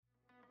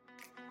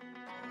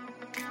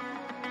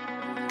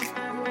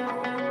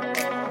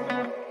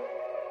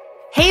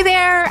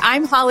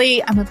I'm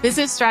Holly. I'm a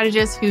business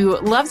strategist who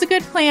loves a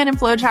good plan and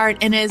flowchart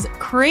and is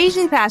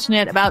crazy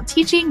passionate about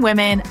teaching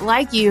women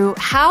like you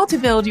how to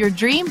build your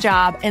dream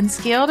job and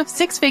scale to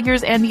six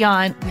figures and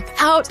beyond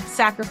without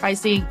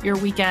sacrificing your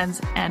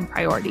weekends and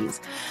priorities.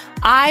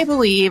 I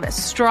believe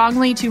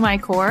strongly to my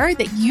core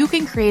that you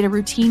can create a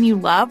routine you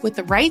love with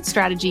the right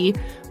strategy,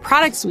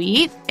 product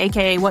suite,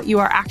 aka what you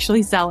are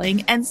actually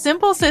selling, and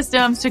simple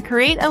systems to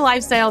create a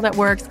lifestyle that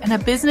works and a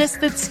business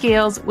that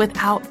scales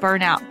without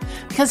burnout.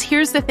 Because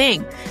here's the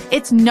thing,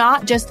 it's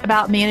not just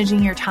about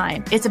managing your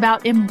time. It's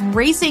about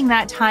embracing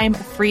that time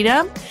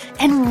freedom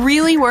and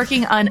really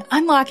working on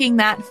unlocking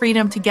that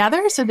freedom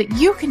together so that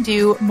you can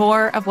do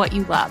more of what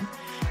you love.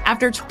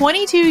 After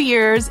 22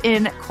 years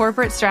in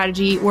corporate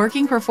strategy,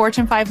 working for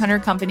Fortune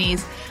 500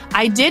 companies,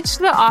 I ditched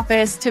the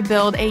office to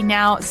build a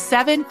now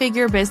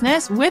seven-figure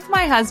business with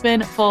my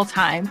husband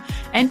full-time.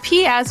 And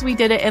P.S., we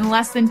did it in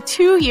less than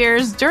 2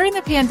 years during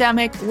the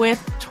pandemic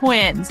with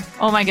twins.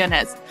 Oh my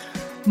goodness.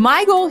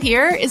 My goal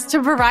here is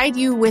to provide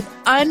you with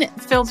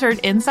unfiltered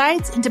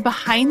insights into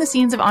behind the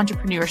scenes of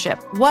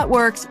entrepreneurship, what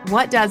works,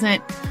 what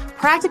doesn't,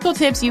 practical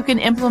tips you can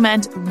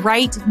implement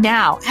right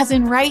now, as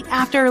in right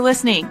after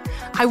listening.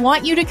 I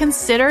want you to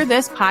consider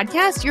this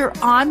podcast your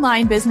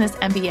online business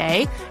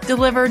MBA,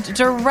 delivered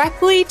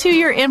directly to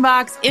your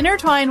inbox,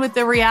 intertwined with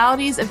the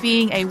realities of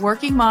being a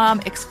working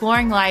mom,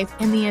 exploring life,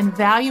 and the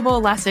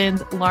invaluable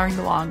lessons learned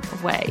along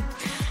the way.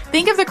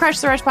 Think of the Crush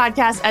the Rush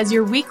podcast as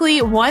your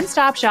weekly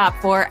one-stop shop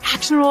for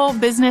actionable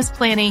business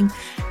planning,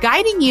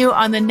 guiding you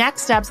on the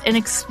next steps and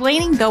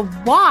explaining the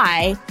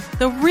why,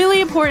 the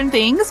really important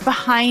things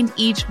behind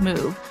each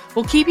move.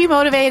 We'll keep you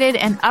motivated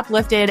and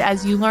uplifted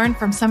as you learn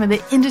from some of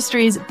the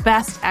industry's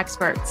best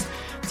experts.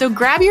 So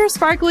grab your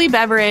sparkly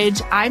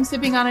beverage, I'm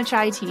sipping on a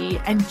chai tea,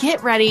 and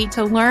get ready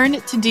to learn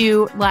to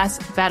do less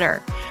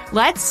better.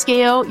 Let's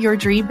scale your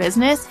dream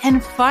business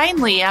and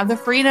finally have the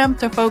freedom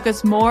to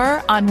focus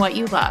more on what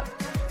you love.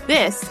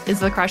 This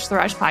is the Crush the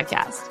Rush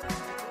podcast.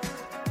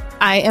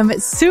 I am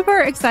super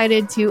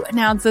excited to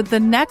announce that the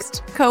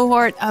next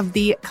cohort of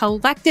the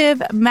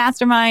Collective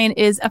Mastermind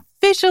is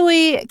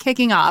officially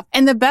kicking off.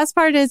 And the best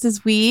part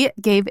is we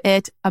gave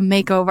it a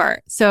makeover.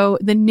 So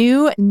the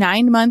new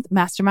 9-month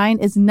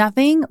mastermind is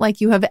nothing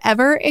like you have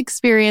ever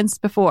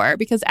experienced before,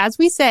 because as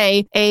we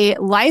say, a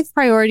life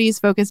priorities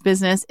focused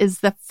business is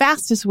the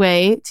fastest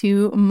way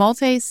to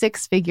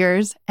multi-six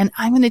figures. And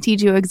I'm going to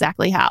teach you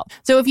exactly how.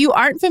 So if you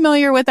aren't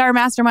familiar with our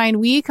mastermind,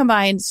 we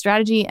combine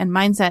strategy and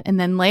mindset and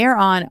then layer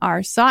on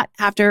our sought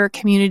after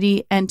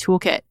community and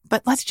toolkit.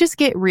 But let's just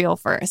get real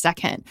for a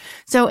second.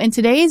 So in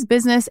today's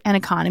business and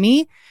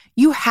economy,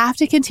 you have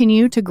to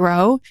continue to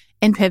grow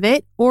and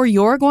pivot or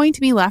you're going to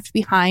be left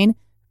behind,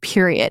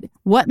 period.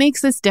 What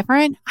makes this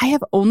different? I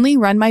have only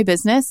run my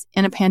business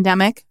in a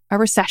pandemic, a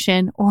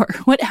recession, or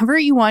whatever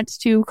you want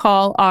to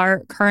call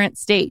our current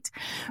state.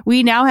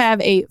 We now have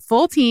a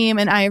full team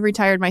and I have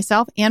retired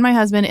myself and my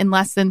husband in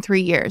less than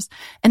 3 years.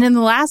 And in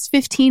the last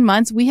 15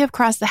 months, we have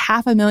crossed the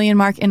 $500,000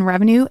 mark in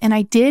revenue. And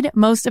I did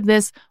most of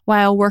this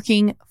while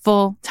working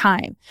full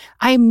time.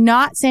 I am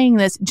not saying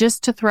this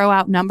just to throw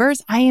out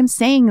numbers. I am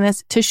saying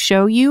this to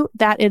show you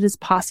that it is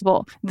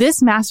possible.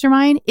 This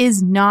mastermind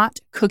is not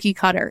cookie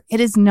cutter. It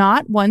is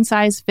not one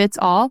size fits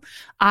all.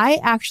 I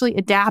actually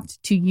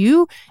adapt to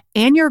you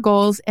and your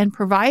goals and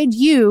provide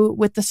you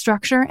with the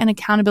structure and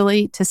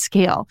accountability to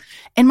scale.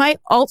 And my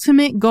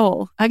ultimate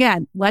goal,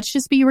 again, let's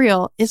just be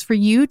real, is for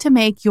you to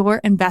make your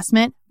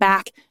investment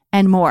back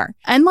and more.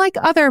 Unlike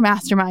other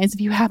masterminds, if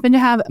you happen to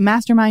have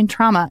mastermind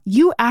trauma,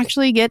 you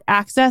actually get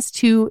access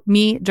to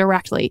me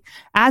directly.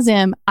 As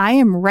in, I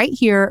am right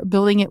here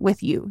building it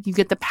with you. You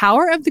get the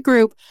power of the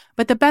group,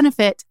 but the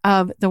benefit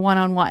of the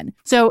one-on-one.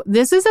 So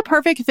this is a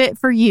perfect fit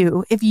for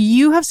you if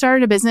you have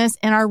started a business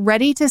and are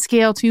ready to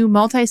scale to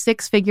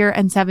multi-six figure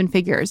and seven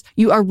figures.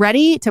 You are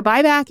ready to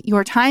buy back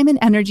your time and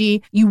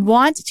energy. You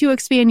want to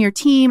expand your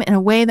team in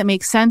a way that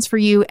makes sense for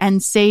you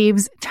and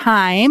saves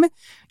time.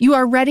 You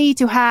are ready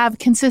to have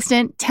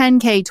consistent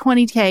 10K,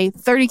 20K,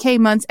 30K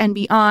months and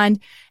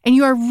beyond. And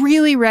you are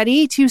really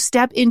ready to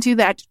step into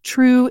that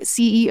true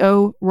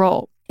CEO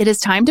role. It is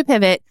time to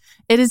pivot.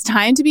 It is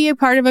time to be a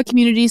part of a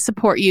community to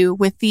support you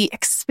with the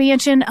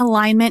expansion,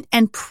 alignment,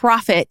 and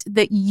profit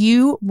that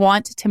you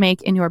want to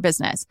make in your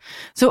business.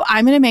 So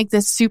I'm going to make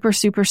this super,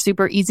 super,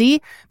 super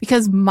easy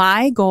because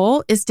my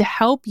goal is to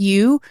help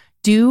you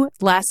do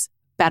less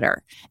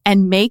better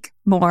and make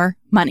more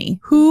money.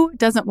 Who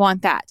doesn't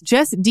want that?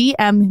 Just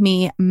DM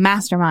me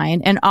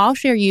mastermind and I'll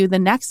share you the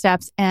next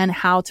steps and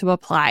how to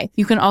apply.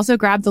 You can also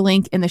grab the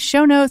link in the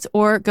show notes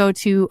or go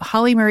to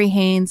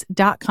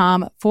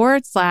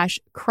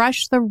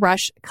hollymariehaynes.com/crush the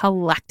rush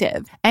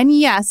collective. And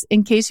yes,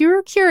 in case you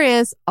were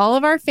curious, all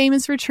of our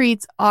famous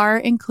retreats are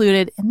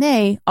included and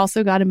they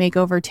also got a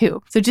makeover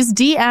too. So just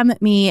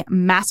DM me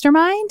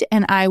mastermind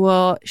and I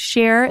will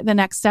share the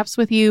next steps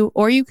with you,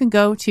 or you can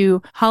go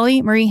to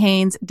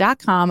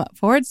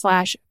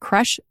hollymariehaynes.com/crush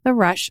the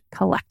rush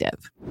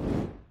collective.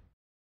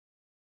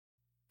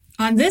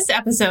 On this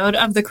episode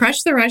of the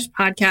Crush the Rush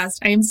podcast,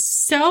 I am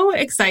so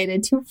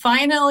excited to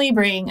finally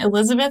bring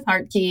Elizabeth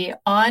Hartke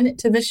on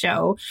to the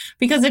show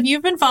because if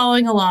you've been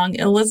following along,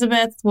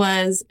 Elizabeth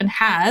was and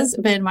has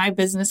been my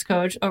business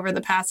coach over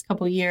the past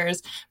couple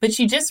years, but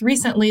she just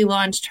recently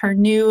launched her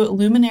new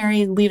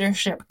Luminary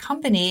Leadership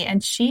company,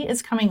 and she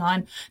is coming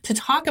on to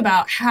talk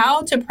about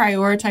how to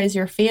prioritize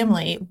your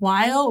family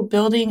while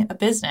building a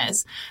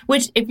business,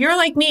 which if you're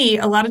like me,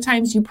 a lot of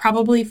times you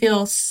probably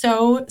feel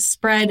so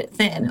spread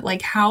thin.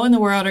 Like, how in the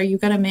world are you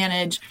going to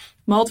manage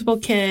multiple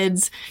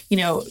kids,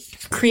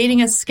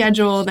 creating a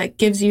schedule that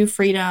gives you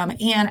freedom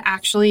and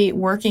actually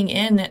working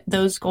in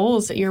those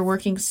goals that you're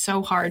working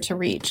so hard to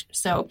reach?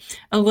 So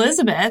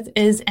Elizabeth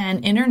is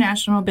an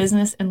international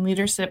business and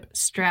leadership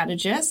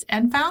strategist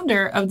and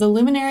founder of the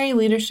Luminary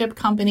Leadership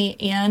Company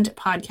and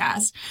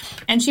podcast.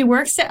 And she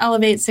works to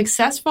elevate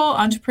successful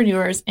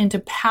entrepreneurs into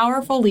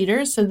powerful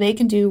leaders so they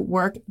can do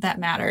work that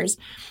matters.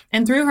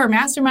 And through her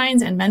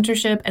masterminds and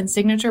mentorship and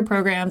signature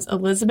programs,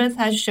 Elizabeth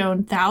has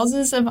shown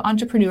thousands of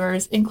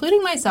entrepreneurs,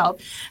 including myself,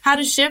 how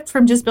to shift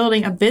from just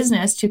building a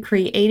business to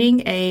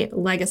creating a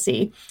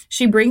legacy.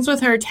 She brings with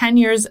her 10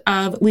 years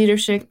of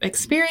leadership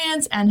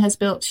experience and has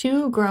built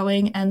 2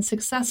 growing and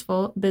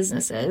successful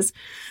businesses.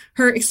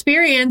 Her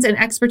experience and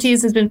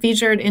expertise has been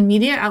featured in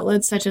media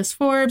outlets such as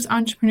Forbes,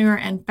 Entrepreneur,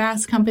 and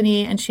Fast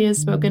Company, and she has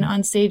spoken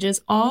on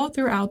stages all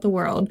throughout the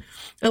world.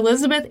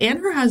 Elizabeth and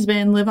her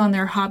husband live on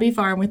their hobby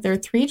farm with their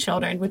 3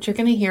 children, which you're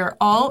going to hear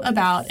all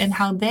about, and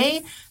how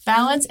they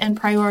balance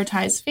and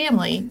prioritize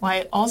family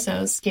while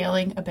also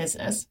scaling a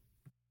business.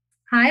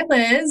 Hi,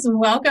 Liz.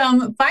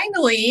 Welcome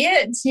finally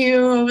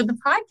to the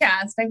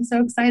podcast. I'm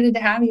so excited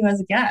to have you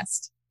as a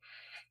guest.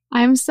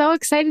 I'm so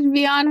excited to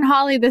be on,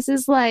 Holly. This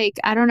is I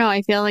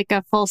feel like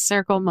a full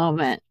circle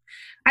moment.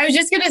 I was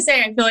just going to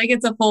say, I feel like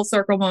it's a full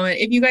circle moment.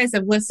 If you guys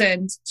have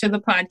listened to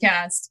the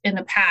podcast in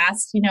the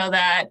past, you know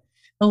that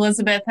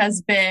Elizabeth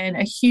has been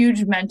a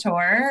huge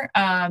mentor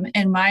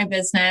in my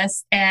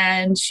business,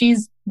 and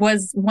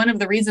was one of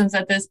the reasons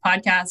that this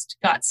podcast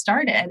got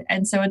started.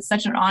 And so it's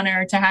such an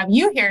honor to have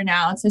you here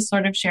now to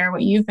sort of share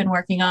what you've been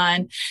working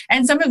on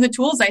and some of the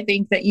tools I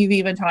think that you've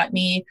even taught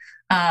me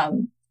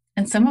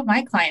and some of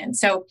my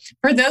clients. So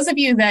for those of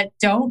you that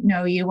don't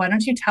know you, why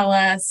don't you tell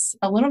us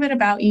a little bit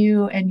about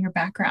you and your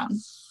background?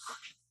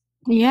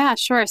 Yeah,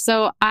 sure.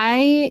 So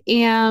I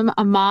am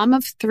a mom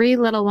of 3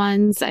 little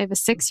ones. I have a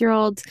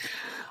 6-year-old,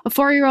 a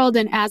 4-year-old,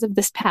 and as of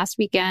this past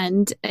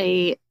weekend,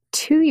 a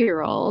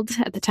 2-year-old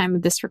at the time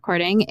of this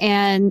recording,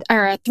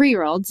 or a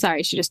 3-year-old.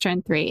 Sorry, she just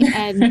turned 3.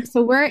 And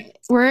so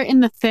we're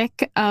in the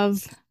thick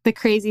of the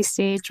crazy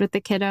stage with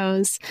the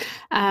kiddos.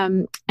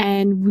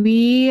 And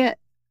we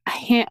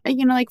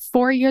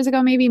 4 years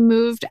ago, maybe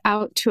moved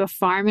out to a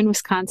farm in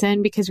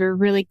Wisconsin because we were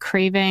really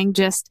craving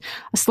just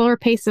a slower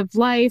pace of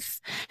life.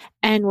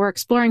 And we're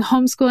exploring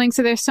homeschooling.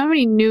 So there's so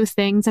many new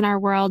things in our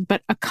world,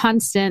 but a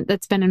constant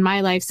that's been in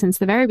my life since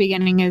the very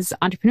beginning is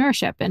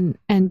entrepreneurship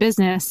and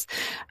business.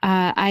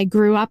 I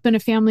grew up in a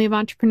family of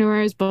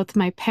entrepreneurs. Both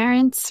my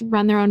parents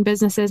run their own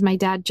businesses. My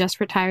dad just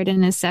retired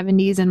in his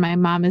 70s and my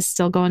mom is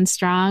still going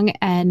strong.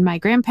 And my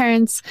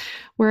grandparents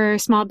were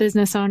small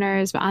business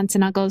owners, aunts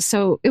and uncles.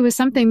 So it was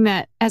something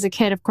that as a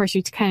kid, of course,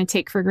 you kind of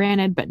take for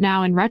granted. But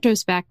now in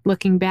retrospect,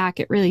 looking back,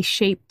 it really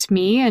shaped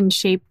me and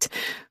shaped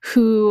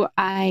who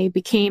I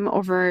became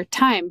over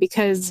time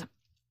because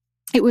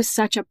it was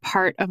such a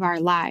part of our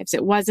lives.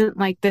 It wasn't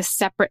like this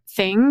separate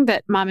thing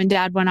that mom and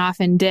dad went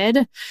off and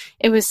did.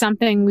 It was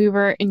something we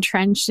were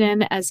entrenched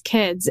in as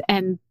kids.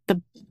 And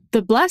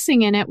the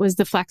blessing in it was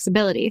the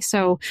flexibility.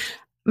 So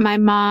my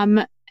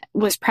mom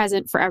was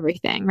present for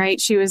everything,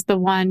 right? She was the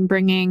one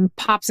bringing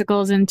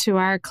popsicles into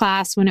our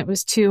class when it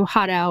was too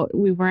hot out.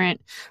 We weren't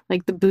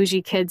like the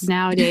bougie kids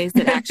nowadays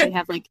that actually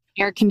have like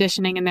air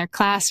conditioning in their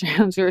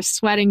classrooms. We were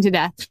sweating to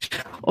death.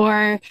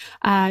 Or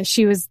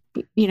she was,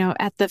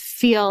 at the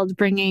field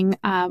bringing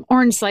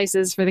orange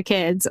slices for the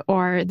kids,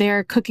 or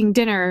they're cooking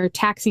dinner,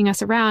 taxiing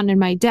us around,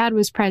 and my dad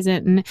was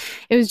present. And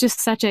it was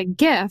just such a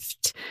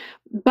gift.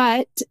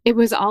 But it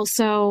was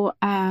also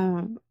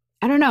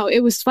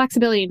it was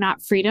flexibility,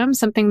 not freedom,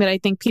 something that I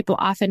think people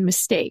often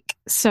mistake.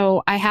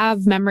 So I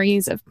have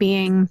memories of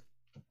being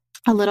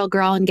a little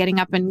girl and getting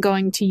up and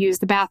going to use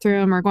the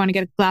bathroom or going to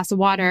get a glass of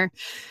water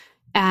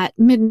at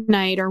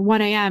midnight or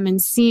 1 a.m.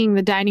 and seeing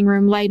the dining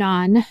room light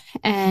on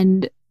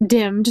and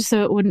dimmed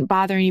so it wouldn't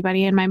bother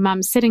anybody. And my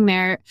mom sitting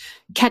there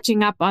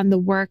catching up on the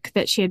work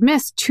that she had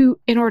missed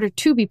in order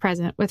to be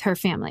present with her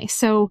family.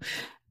 So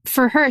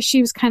for her,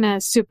 she was kind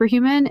of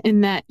superhuman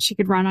in that she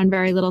could run on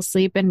very little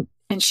sleep. And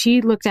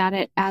she looked at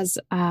it as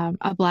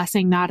a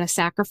blessing, not a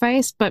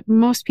sacrifice. But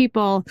most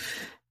people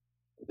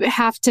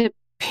have to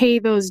pay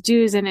those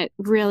dues, and it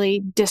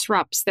really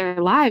disrupts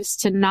their lives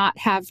to not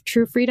have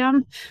true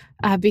freedom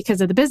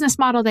because of the business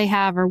model they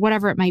have or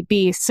whatever it might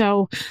be.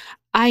 So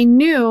I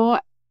knew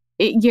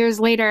years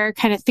later,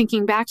 kind of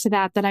thinking back to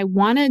that I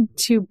wanted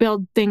to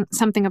build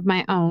something of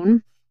my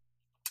own.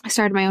 I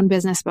started my own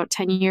business about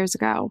 10 years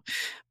ago,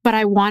 but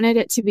I wanted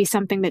it to be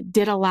something that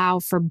did allow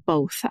for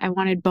both. I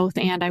wanted both,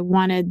 and I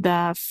wanted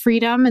the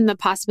freedom and the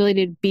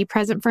possibility to be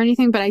present for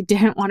anything, but I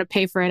didn't want to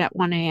pay for it at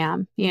 1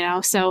 a.m.,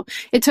 So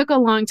it took a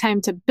long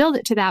time to build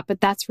it to that,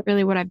 but that's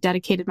really what I've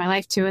dedicated my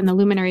life to. And the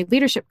Luminary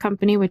Leadership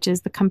Company, which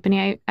is the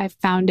company I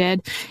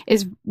founded,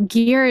 is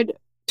geared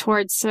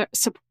towards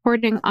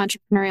supporting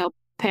entrepreneurial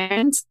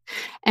parents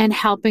and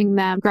helping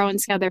them grow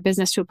and scale their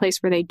business to a place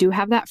where they do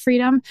have that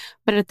freedom,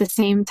 but at the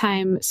same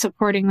time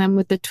supporting them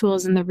with the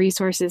tools and the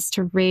resources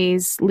to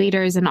raise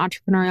leaders and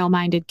entrepreneurial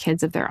minded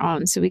kids of their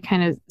own. So we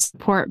kind of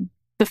support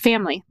the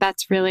family.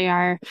 That's really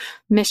our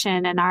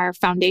mission, and our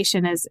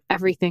foundation is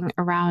everything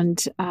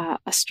around a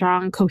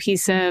strong,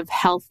 cohesive,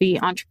 healthy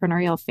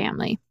entrepreneurial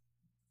family.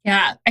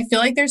 Yeah, I feel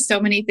like there's so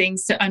many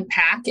things to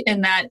unpack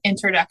in that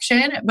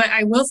introduction. But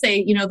I will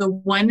say, the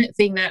one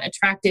thing that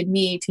attracted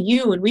me to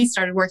you when we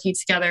started working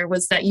together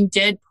was that you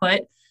did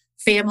put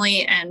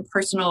family and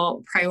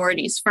personal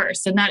priorities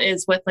first. And that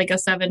is with like a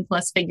 7+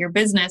 figure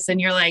business.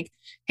 And you're like,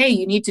 hey,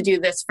 you need to do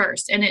this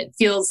first. And it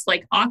feels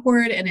like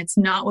awkward, and it's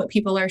not what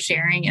people are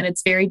sharing. And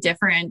it's very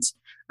different,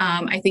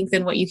 I think,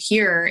 than what you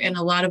hear in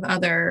a lot of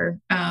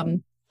other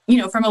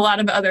from a lot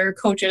of other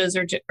coaches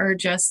or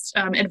just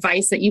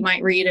advice that you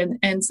might read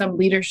in some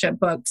leadership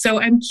book.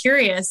 So I'm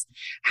curious,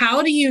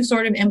 how do you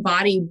sort of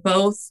embody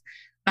both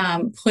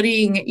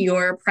putting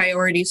your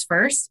priorities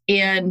first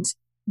and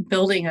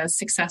building a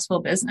successful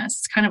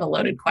business? It's kind of a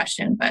loaded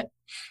question, but.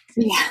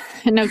 Yeah,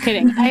 no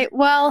kidding.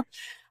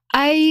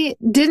 I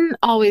didn't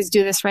always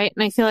do this right.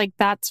 And I feel like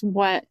that's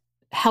what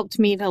helped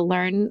me to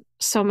learn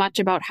so much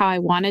about how I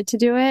wanted to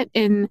do it.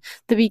 In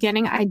the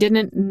beginning, I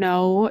didn't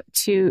know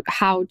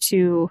how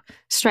to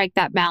strike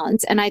that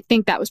balance. And I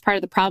think that was part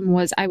of the problem,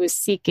 was I was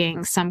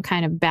seeking some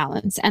kind of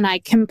balance, and I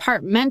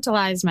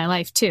compartmentalized my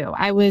life too.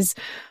 I was,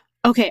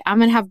 okay, I'm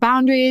going to have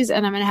boundaries,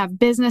 and I'm going to have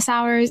business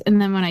hours.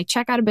 And then when I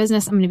check out of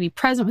business, I'm going to be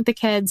present with the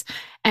kids,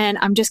 and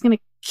I'm just going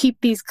to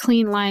keep these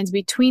clean lines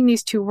between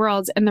these two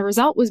worlds. And the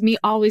result was me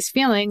always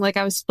feeling like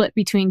I was split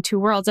between two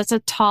worlds. That's a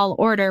tall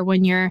order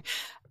when you're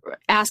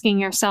asking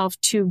yourself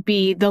to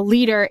be the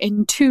leader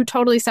in two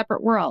totally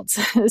separate worlds.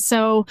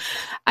 So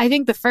I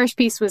think the first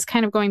piece was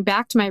kind of going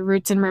back to my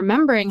roots and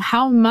remembering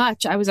how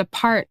much I was a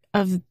part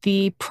of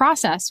the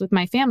process with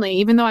my family,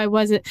 even though I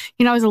wasn't,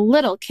 I was a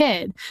little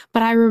kid,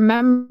 but I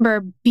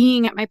remember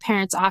being at my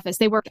parents' office.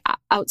 They worked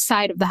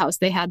outside of the house.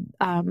 They had,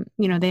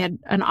 they had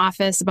an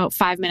office about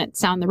 5 minutes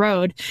down the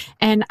road.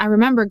 And I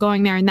remember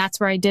going there, and that's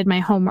where I did my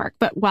homework.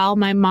 But while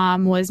my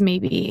mom was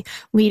maybe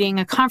leading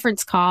a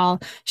conference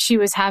call, she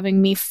was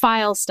having me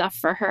file stuff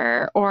for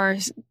her, or,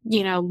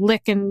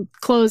 lick and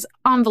close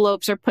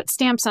envelopes or put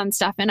stamps on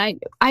stuff. And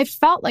I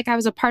felt like I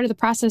was a part of the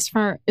process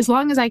for as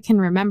long as I can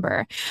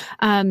remember.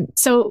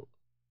 So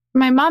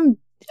my mom,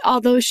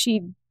 although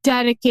she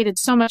dedicated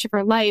so much of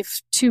her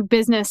life to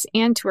business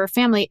and to her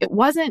family, it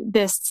wasn't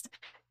this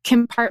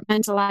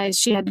compartmentalized,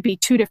 she had to be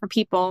two different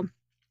people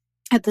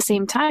at the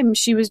same time.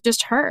 She was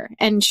just her,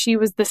 and she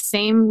was the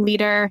same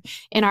leader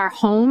in our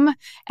home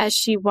as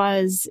she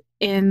was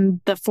in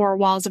the four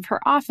walls of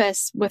her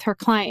office with her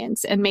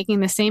clients, and making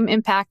the same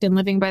impact and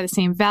living by the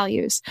same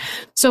values.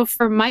 So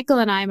for Michael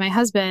and I, my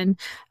husband,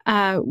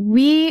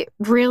 we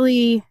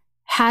really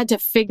had to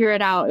figure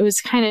it out. It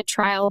was kind of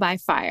trial by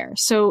fire.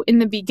 So in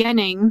the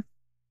beginning,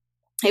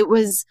 it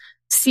was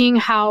seeing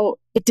how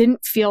it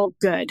didn't feel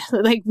good.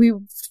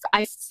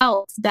 I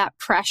felt that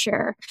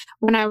pressure.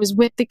 When I was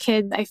with the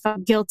kids, I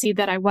felt guilty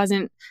that I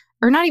wasn't,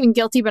 or not even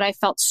guilty, but I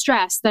felt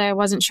stressed that I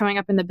wasn't showing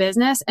up in the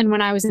business. And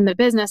when I was in the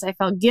business, I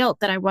felt guilt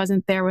that I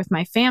wasn't there with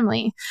my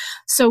family.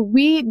 So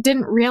we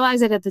didn't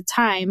realize it at the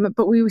time,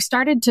 but we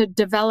started to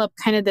develop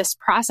kind of this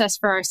process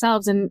for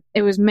ourselves. And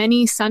it was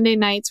many Sunday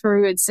nights where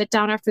we would sit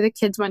down after the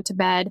kids went to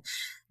bed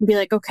and be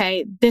like,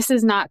 okay, this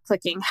is not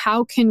clicking.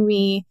 How can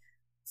we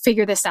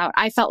figure this out?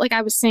 I felt like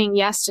I was saying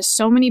yes to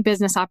so many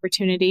business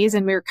opportunities,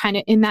 and we were kind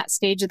of in that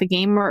stage of the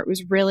game where it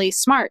was really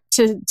smart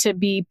to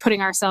be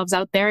putting ourselves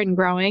out there and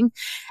growing.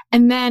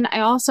 And then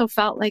I also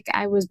felt like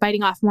I was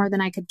biting off more than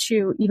I could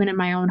chew, even in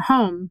my own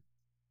home.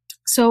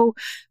 So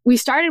we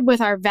started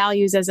with our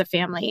values as a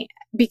family,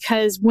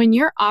 because when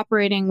you're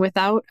operating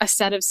without a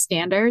set of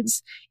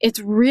standards, it's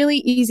really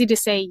easy to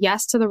say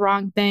yes to the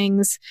wrong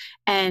things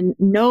and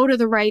no to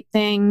the right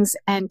things,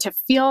 and to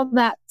feel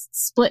that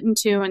split in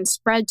two and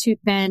spread too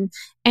thin.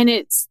 And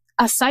it's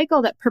a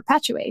cycle that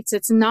perpetuates.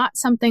 It's not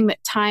something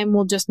that time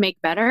will just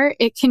make better.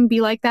 It can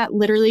be like that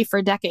literally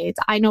for decades.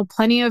 I know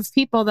plenty of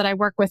people that I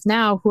work with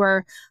now who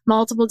are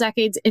multiple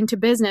decades into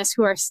business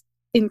who are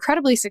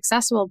incredibly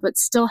successful, but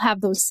still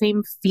have those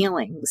same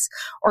feelings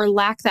or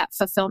lack that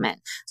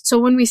fulfillment. So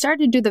when we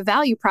started to do the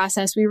value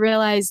process, we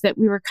realized that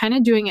we were kind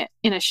of doing it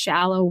in a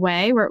shallow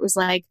way, where it was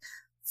like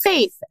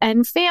faith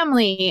and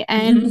family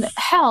and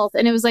health.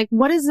 And it was like,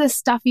 what does this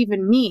stuff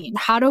even mean?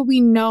 How do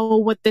we know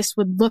what this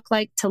would look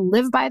like to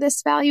live by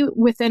this value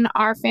within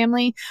our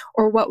family?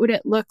 Or what would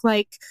it look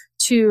like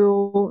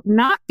to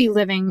not be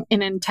living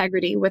in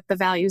integrity with the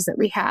values that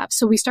we have.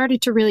 So we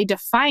started to really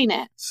define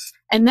it.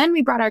 And then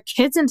we brought our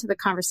kids into the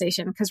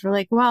conversation because we're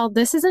like, well,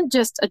 this isn't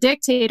just a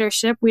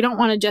dictatorship. We don't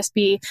want to just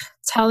be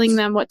telling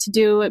them what to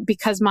do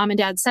because mom and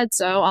dad said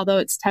so, although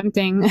it's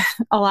tempting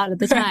a lot of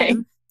the time. Right.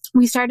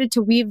 We started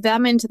to weave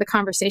them into the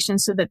conversation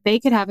so that they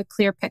could have a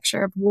clear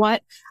picture of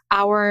what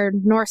our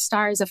North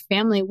Star as a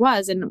family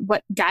was and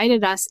what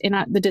guided us in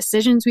the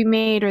decisions we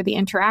made or the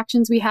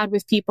interactions we had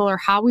with people or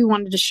how we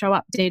wanted to show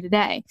up day to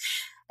day.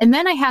 And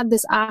then I had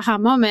this aha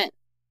moment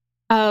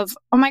of,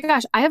 oh my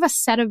gosh, I have a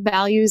set of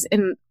values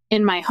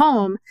in my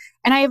home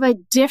and I have a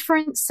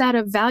different set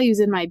of values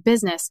in my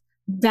business.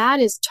 That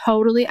is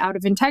totally out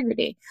of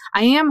integrity.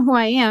 I am who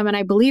I am and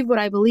I believe what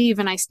I believe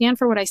and I stand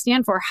for what I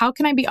stand for. How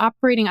can I be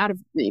operating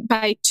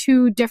by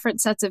two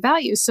different sets of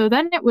values? So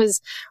then it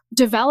was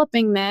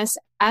developing this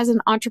as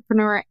an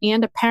entrepreneur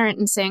and a parent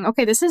and saying,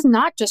 okay, this is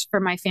not just for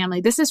my family.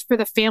 This is for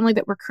the family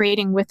that we're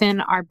creating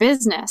within our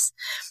business,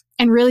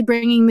 and really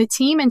bringing the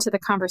team into the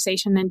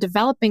conversation and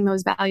developing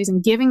those values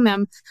and giving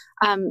them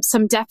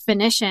some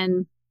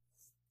definition.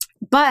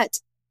 But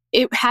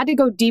it had to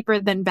go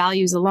deeper than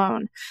values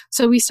alone.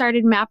 So we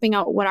started mapping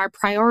out what our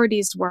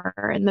priorities were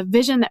and the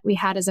vision that we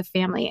had as a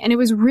family. And it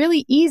was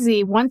really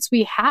easy once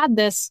we had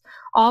this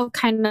all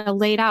kind of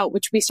laid out,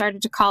 which we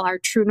started to call our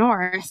true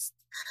north.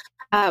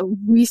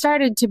 We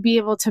started to be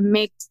able to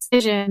make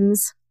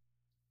decisions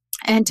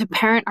and to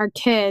parent our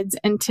kids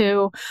and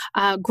to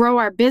grow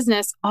our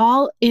business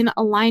all in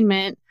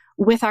alignment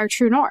with our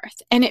true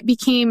north. And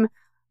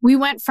we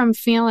went from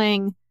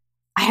feeling,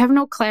 I have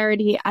no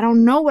clarity. I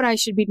don't know what I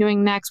should be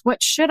doing next.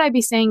 What should I be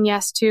saying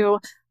yes to?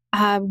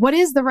 What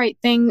is the right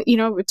thing? You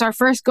know, it's our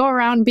first go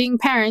around being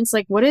parents.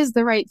 Like, what is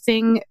the right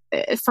thing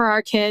for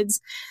our kids?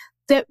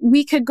 That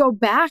we could go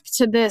back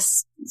to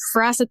this.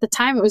 For us at the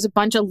time, it was a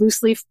bunch of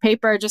loose leaf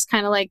paper, just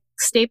kind of like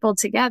stapled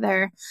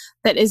together.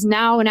 That is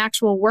now an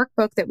actual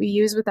workbook that we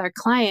use with our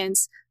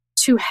clients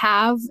to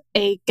have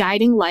a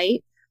guiding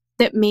light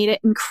that made it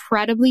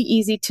incredibly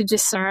easy to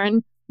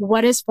discern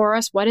what is for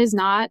us, what is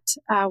not,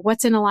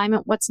 what's in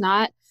alignment, what's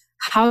not,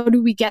 how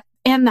do we get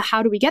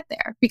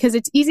there? Because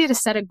it's easy to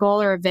set a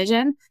goal or a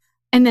vision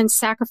and then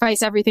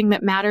sacrifice everything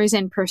that matters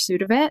in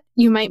pursuit of it.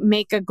 You might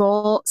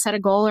set a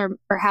goal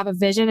or have a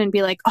vision and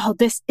be like, oh,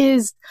 this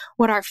is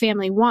what our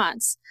family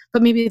wants.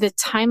 But maybe the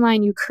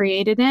timeline you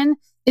created in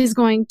is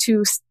going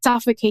to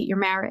suffocate your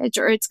marriage,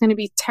 or it's going to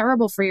be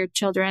terrible for your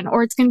children,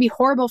 or it's going to be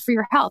horrible for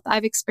your health.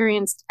 I've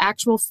experienced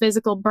actual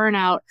physical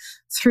burnout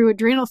through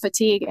adrenal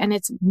fatigue, and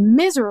it's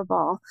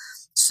miserable.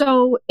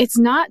 So it's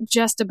not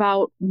just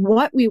about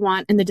what we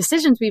want and the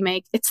decisions we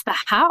make, it's the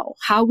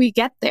how we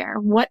get there,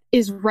 what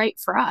is right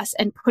for us,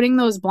 and putting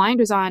those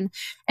blinders on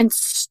and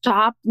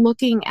stop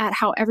looking at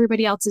how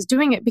everybody else is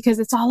doing it, because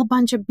it's all a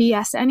bunch of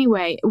BS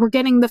anyway. We're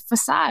getting the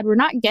facade. We're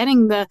not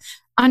getting the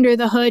under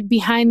the hood,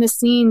 behind the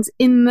scenes,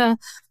 in the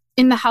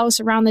house,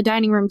 around the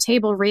dining room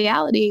table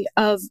reality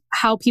of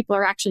how people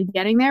are actually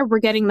getting there. We're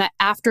getting the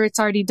after it's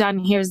already done,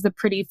 here's the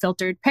pretty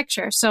filtered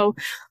picture. So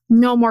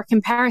no more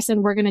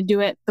comparison. We're going to do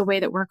it the way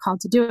that we're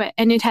called to do it.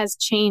 And it has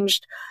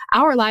changed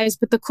our lives.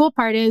 But the cool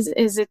part is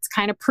it's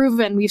kind of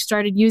proven. We've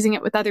started using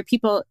it with other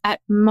people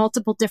at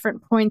multiple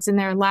different points in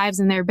their lives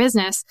and their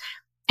business.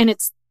 And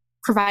it's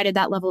provided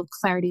that level of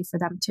clarity for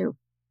them too.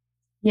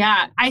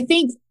 Yeah, I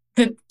think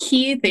the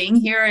key thing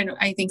here, and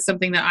I think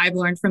something that I've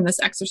learned from this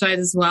exercise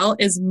as well,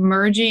 is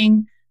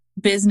merging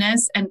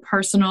business and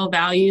personal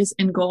values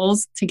and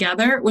goals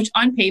together, which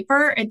on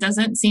paper, it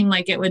doesn't seem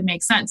like it would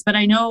make sense. But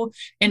I know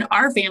in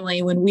our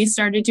family, when we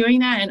started doing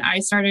that, and I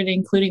started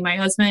including my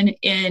husband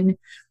in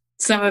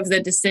some of the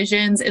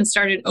decisions and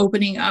started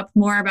opening up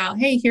more about,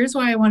 hey, here's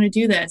why I want to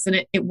do this.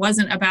 And it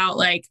wasn't about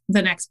like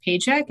the next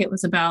paycheck. It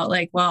was about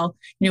like, well,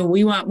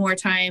 we want more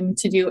time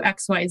to do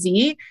X, Y,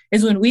 Z,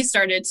 is when we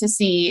started to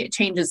see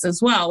changes as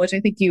well, which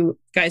I think you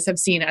guys have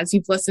seen as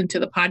you've listened to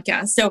the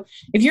podcast. So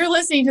if you're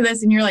listening to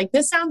this and you're like,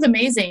 this sounds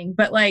amazing,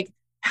 but like,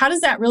 how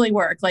does that really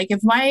work? Like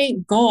if my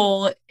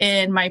goal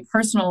in my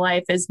personal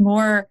life is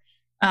more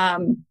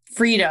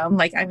freedom,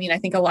 I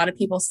think a lot of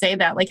people say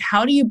that, like,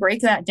 how do you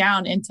break that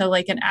down into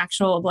like an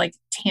actual, like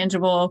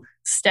tangible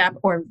step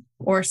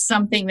or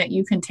something that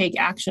you can take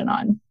action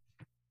on?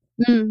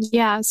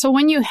 Yeah. So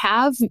when you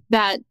have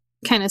that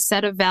kind of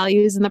set of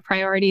values and the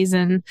priorities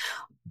and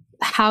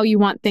how you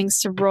want things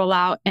to roll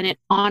out, and it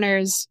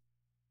honors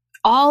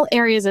all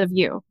areas of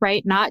you,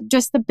 right? Not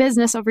just the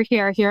business over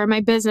here. Here are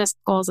my business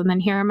goals, and then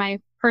here are my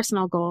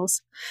personal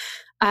goals.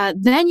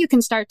 Then you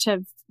can start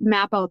to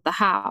map out the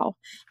how,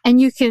 and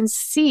you can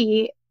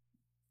see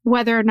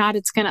whether or not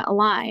it's going to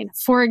align.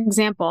 For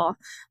example,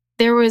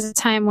 there was a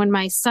time when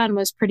my son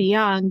was pretty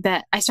young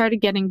that I started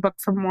getting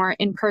booked for more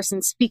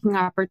in-person speaking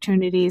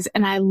opportunities,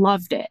 and I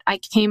loved it. I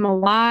came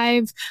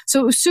alive.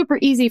 So it was super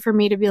easy for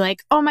me to be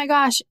like, oh my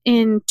gosh,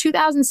 in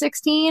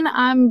 2016,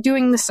 I'm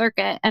doing the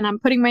circuit and I'm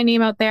putting my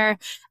name out there,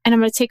 and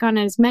I'm going to take on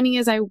as many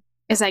as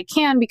I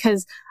can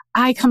because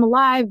I come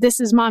alive. This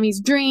is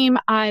mommy's dream.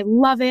 I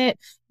love it.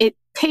 It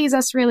pays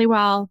us really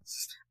well.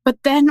 But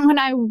then when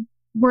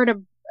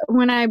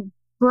I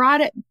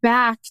brought it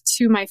back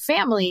to my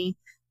family,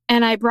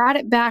 and I brought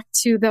it back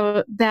to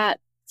that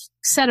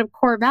set of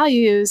core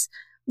values.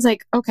 It's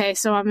like, okay,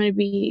 so I'm going to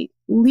be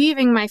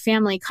leaving my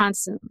family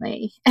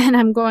constantly, and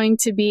I'm going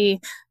to be,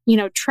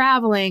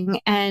 traveling,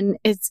 and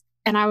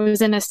I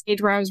was in a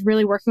stage where I was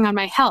really working on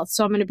my health.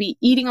 So I'm going to be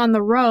eating on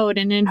the road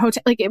and in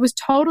hotel. Like, it was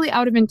totally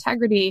out of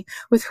integrity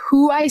with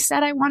who I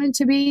said I wanted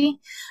to be.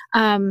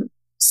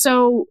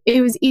 So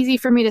it was easy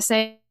for me to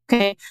say,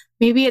 okay,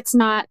 maybe it's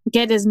not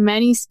get as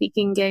many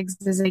speaking gigs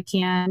as I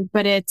can,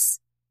 but it's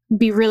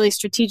be really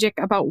strategic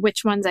about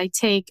which ones I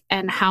take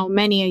and how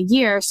many a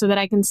year, so that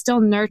I can still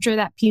nurture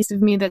that piece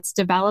of me that's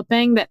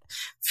developing, that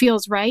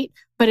feels right,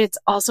 but it's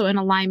also in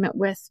alignment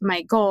with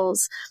my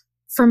goals.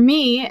 For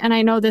me, and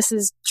I know this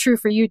is true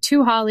for you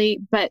too, Holly,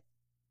 but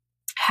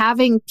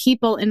having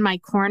people in my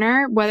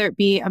corner, whether it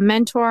be a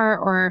mentor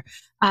or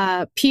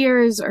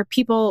peers or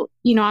people,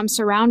 I'm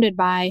surrounded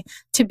by,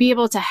 to be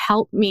able to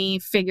help me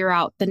figure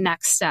out the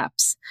next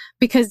steps,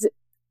 because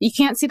you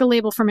can't see the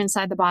label from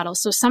inside the bottle.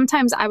 So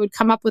sometimes I would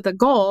come up with a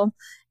goal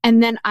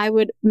and then I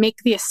would make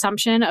the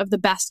assumption of the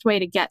best way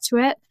to get to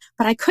it,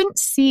 but I couldn't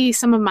see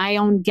some of my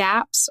own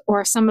gaps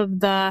or some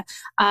of the,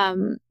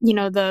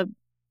 the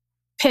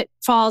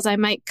pitfalls I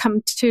might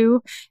come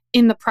to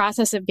in the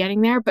process of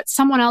getting there, but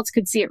someone else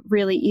could see it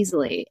really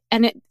easily.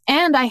 And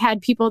I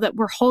had people that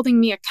were holding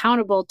me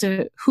accountable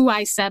to who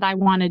I said I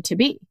wanted to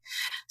be.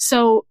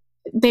 So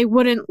they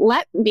wouldn't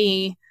let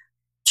me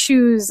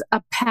choose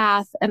a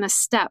path and a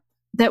step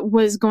that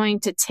was going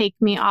to take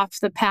me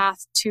off the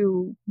path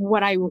to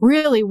what I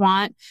really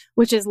want,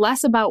 which is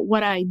less about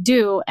what I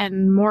do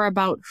and more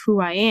about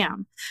who I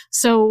am.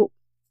 So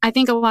I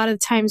think a lot of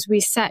times we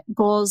set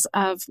goals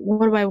of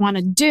what do I want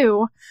to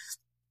do?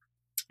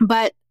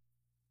 But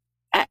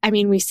I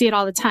mean, we see it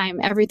all the time.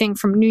 Everything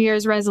from New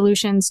Year's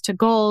resolutions to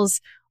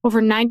goals,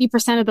 over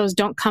 90% of those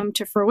don't come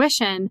to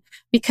fruition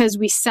because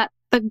we set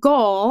the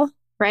goal,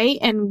 right?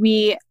 And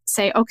we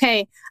say,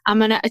 okay, I'm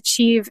going to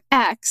achieve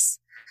X,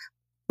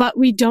 but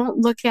we don't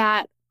look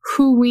at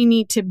who we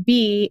need to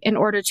be in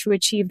order to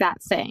achieve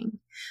that thing.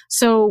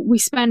 So we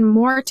spend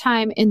more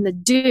time in the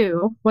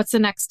do. What's the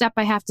next step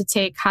I have to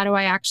take? How do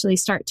I actually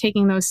start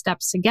taking those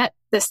steps to get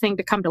this thing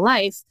to come to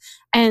life?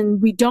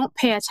 And we don't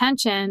pay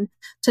attention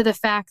to the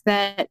fact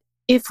that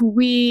if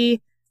we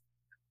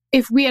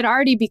had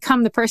already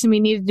become the person we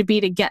needed to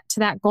be to get to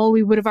that goal,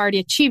 we would have already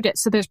achieved it.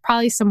 So there's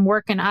probably some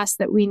work in us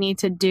that we need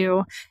to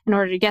do in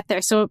order to get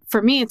there. So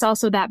for me, it's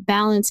also that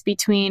balance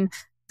between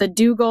the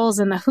do goals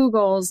and the who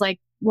goals. Like,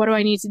 what do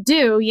I need to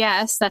do?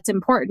 Yes, that's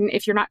important.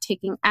 If you're not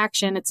taking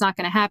action, it's not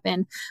going to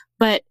happen.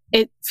 But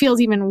it feels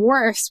even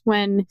worse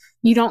when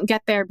you don't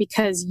get there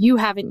because you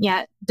haven't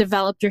yet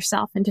developed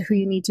yourself into who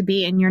you need to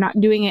be, and you're not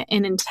doing it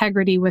in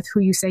integrity with who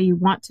you say you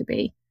want to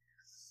be.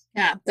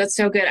 Yeah, that's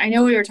so good. I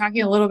know we were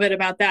talking a little bit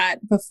about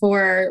that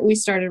before we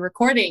started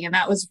recording, and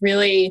that was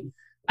really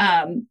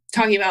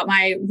talking about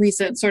my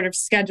recent sort of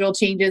schedule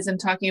changes and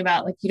talking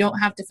about, like, you don't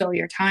have to fill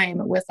your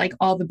time with like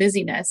all the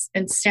busyness.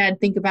 Instead,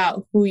 think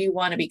about who you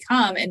want to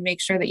become and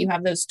make sure that you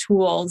have those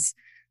tools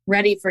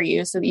ready for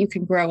you so that you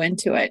can grow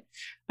into it.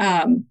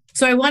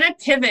 So I want to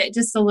pivot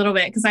just a little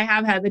bit because I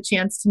have had the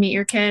chance to meet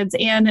your kids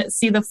and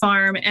see the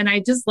farm. And I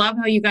just love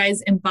how you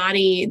guys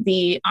embody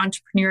the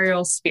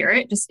entrepreneurial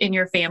spirit just in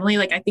your family.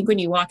 Like, I think when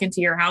you walk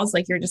into your house,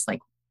 like, you're just like,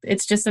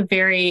 it's just a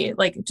very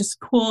like just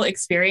cool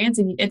experience.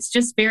 And it's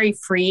just very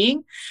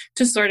freeing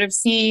to sort of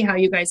see how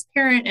you guys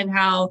parent and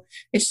how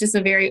it's just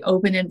a very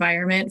open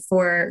environment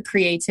for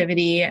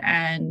creativity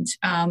and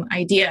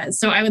ideas.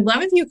 So I would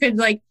love if you could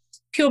like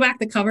peel back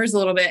the covers a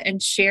little bit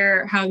and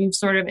share how you've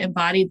sort of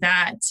embodied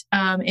that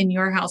in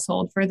your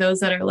household for those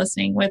that are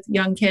listening with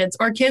young kids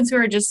or kids who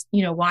are just,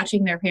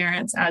 watching their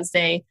parents as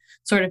they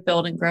sort of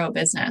build and grow a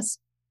business.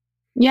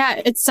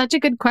 Yeah, it's such a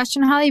good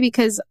question, Holly,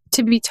 because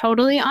to be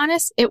totally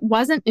honest, it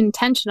wasn't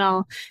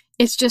intentional.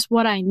 It's just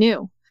what I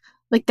knew.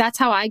 Like, that's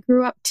how I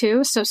grew up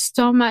too.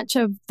 So much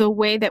of the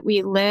way that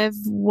we live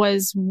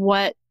was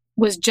what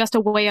was just a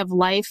way of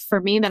life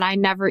for me that I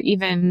never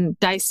even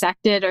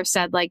dissected or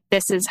said, like,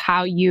 this is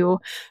how you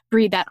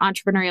breed that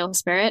entrepreneurial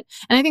spirit.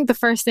 And I think the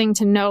first thing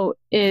to note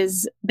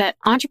is that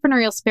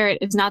entrepreneurial spirit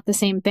is not the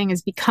same thing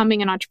as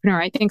becoming an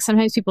entrepreneur. I think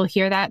sometimes people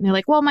hear that and they're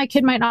like, well, my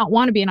kid might not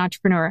want to be an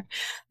entrepreneur.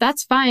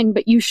 That's fine,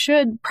 but you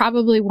should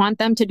probably want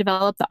them to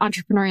develop the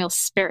entrepreneurial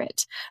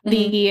spirit,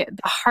 the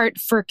heart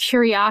for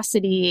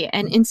curiosity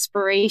and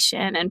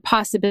inspiration and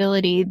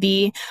possibility,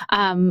 the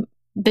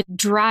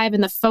drive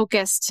and the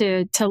focus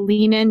to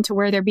lean into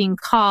where they're being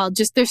called.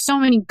 Just there's so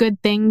many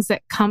good things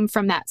that come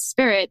from that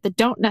spirit that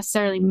don't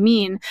necessarily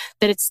mean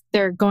that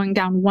they're going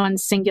down one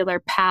singular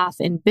path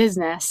in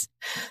business.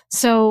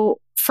 So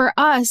for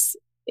us,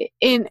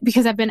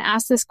 because I've been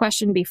asked this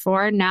question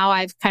before, now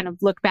I've kind of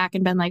looked back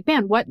and been like,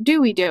 man, what do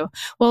we do?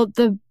 Well,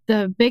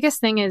 the biggest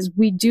thing is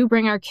we do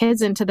bring our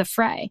kids into the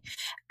fray.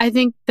 I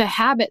think the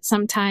habit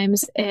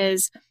sometimes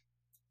is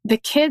the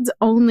kids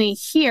only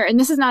hear, and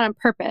this is not on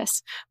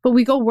purpose, but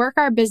we go work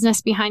our business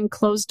behind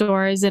closed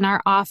doors in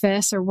our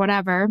office or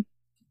whatever.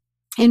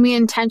 And we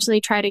intentionally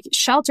try to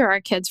shelter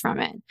our kids from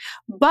it.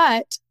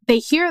 But they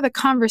hear the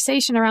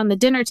conversation around the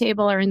dinner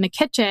table or in the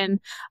kitchen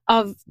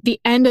of the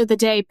end of the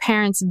day,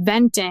 parents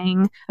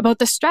venting about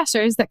the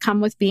stressors that come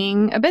with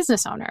being a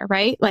business owner,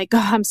 right? Like,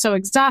 oh, I'm so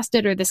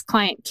exhausted, or this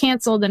client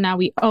canceled and now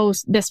we owe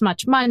this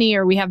much money,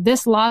 or we have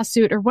this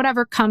lawsuit, or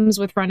whatever comes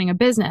with running a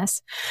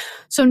business.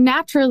 So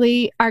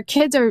naturally, our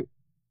kids are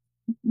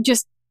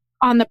just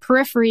on the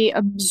periphery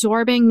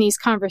absorbing these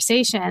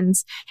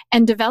conversations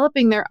and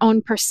developing their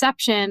own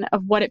perception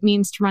of what it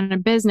means to run a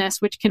business,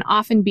 which can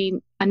often be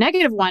a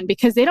negative one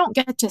because they don't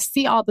get to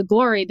see all the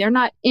glory. They're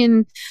not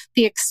in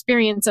the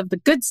experience of the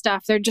good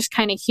stuff. They're just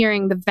kind of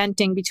hearing the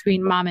venting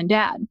between mom and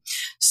dad.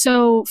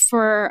 So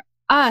for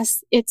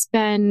us, it's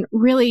been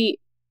really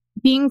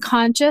being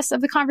conscious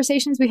of the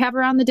conversations we have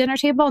around the dinner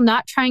table,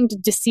 not trying to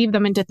deceive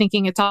them into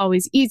thinking it's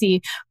always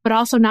easy, but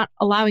also not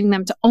allowing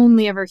them to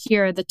only ever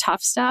hear the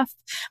tough stuff,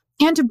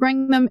 and to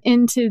bring them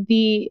into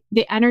the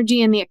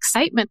energy and the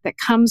excitement that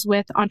comes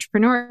with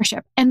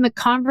entrepreneurship and the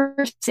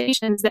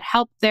conversations that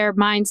help their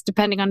minds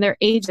depending on their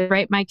age,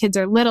 right? My kids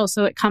are little,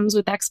 so it comes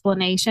with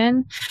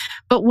explanation.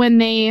 But when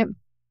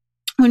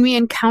we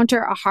encounter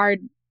a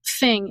hard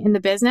thing in the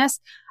business,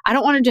 I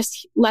don't want to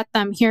just let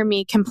them hear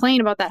me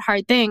complain about that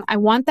hard thing. I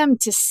want them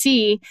to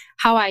see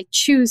how I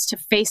choose to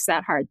face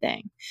that hard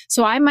thing.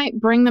 So I might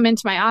bring them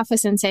into my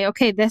office and say,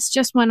 okay, this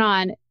just went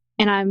on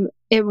and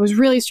it was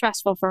really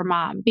stressful for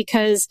mom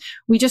because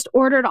we just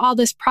ordered all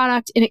this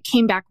product and it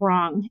came back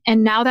wrong.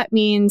 And now that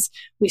means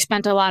we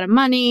spent a lot of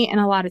money and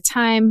a lot of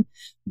time,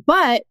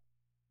 but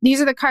these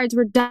are the cards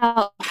we're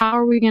dealt. How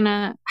are we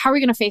gonna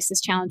face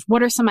this challenge?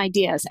 What are some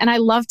ideas? And I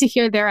love to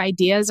hear their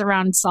ideas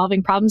around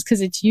solving problems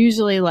because it's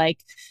usually like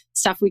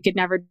stuff we could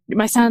never.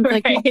 My son's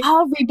like, well,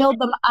 I'll rebuild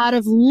them out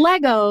of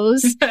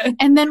Legos,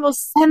 and then we'll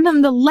send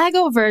them the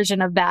Lego version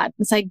of that.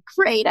 It's like,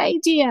 great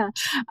idea,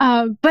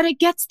 but it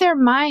gets their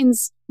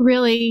minds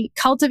really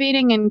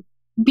cultivating and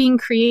being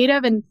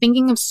creative and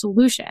thinking of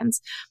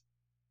solutions.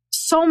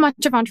 So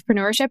much of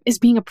entrepreneurship is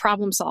being a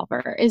problem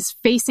solver, is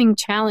facing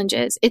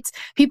challenges. It's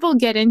people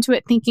get into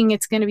it thinking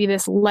it's going to be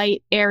this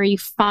light, airy,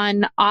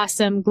 fun,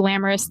 awesome,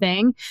 glamorous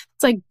thing.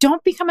 It's like,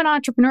 don't become an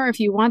entrepreneur if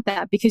you want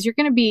that, because you're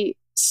going to be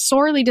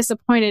sorely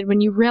disappointed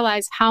when you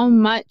realize how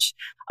much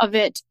of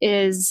it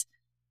is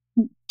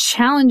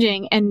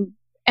challenging and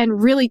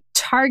really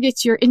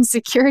targets your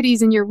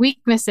insecurities and your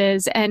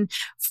weaknesses and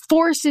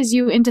forces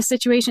you into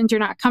situations you're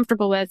not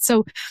comfortable with.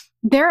 So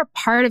they're a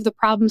part of the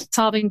problem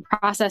solving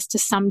process to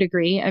some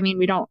degree. I mean,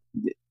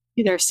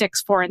 they're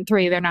 6, 4, and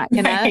 3. They're not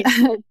going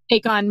to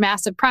take on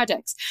massive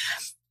projects.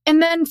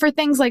 And then for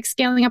things like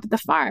scaling up at the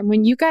farm,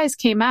 when you guys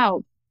came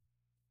out,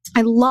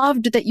 I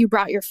loved that you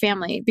brought your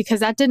family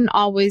because that didn't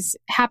always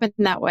happen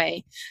that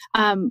way.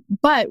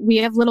 But we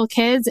have little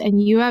kids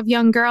and you have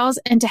young girls,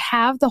 and to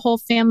have the whole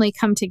family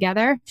come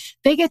together,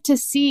 they get to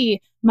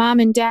see mom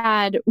and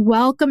dad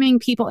welcoming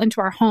people into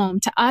our home.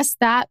 To us,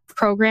 that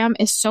program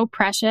is so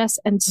precious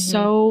and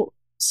so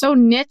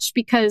niche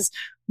because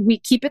we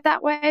keep it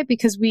that way,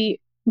 because we're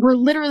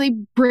literally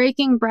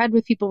breaking bread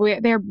with people.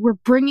 We're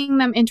bringing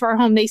them into our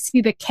home. They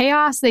see the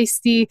chaos. They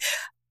see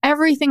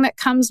everything that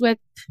comes with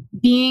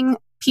being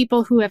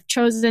people who have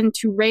chosen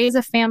to raise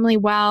a family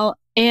well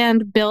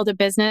and build a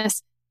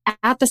business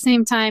at the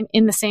same time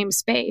in the same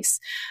space.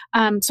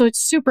 So it's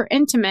super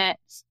intimate,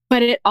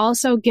 but it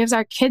also gives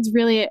our kids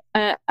really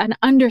an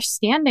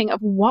understanding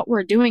of what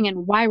we're doing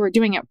and why we're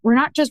doing it. We're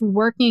not just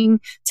working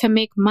to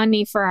make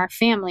money for our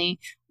family.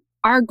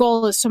 Our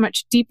goal is so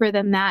much deeper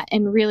than that,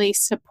 and really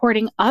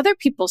supporting other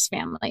people's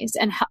families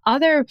and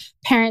other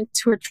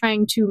parents who are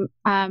trying to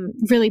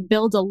really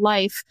build a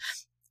life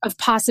of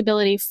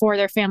possibility for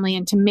their family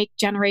and to make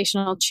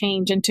generational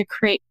change and to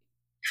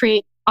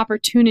create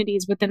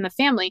opportunities within the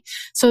family.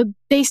 So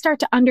they start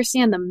to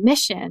understand the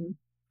mission.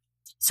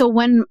 So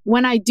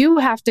when I do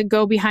have to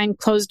go behind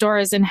closed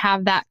doors and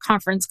have that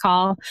conference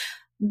call,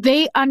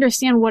 they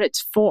understand what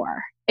it's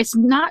for. It's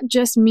not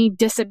just me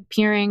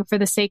disappearing for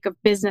the sake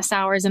of business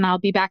hours and I'll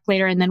be back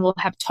later and then we'll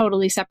have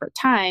totally separate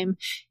time.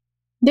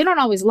 They don't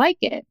always like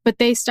it, but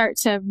they start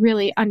to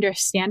really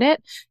understand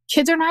it.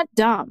 Kids are not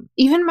dumb.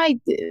 Even my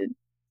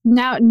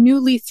now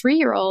newly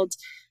 3-year-old,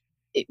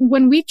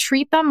 when we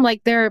treat them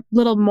like they're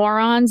little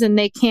morons and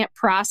they can't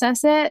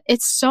process it,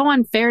 it's so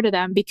unfair to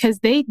them because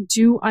they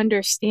do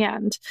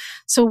understand.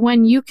 So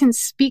when you can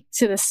speak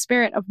to the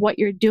spirit of what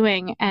you're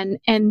doing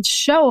and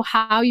show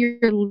how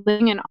you're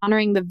living and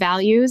honoring the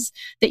values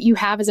that you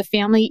have as a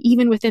family,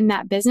 even within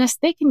that business,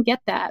 they can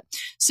get that.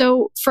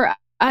 So for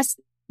us,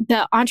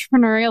 the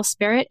entrepreneurial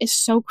spirit is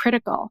so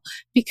critical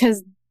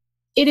because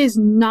it is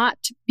not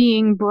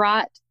being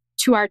brought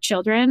to our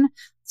children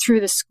through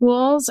the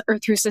schools or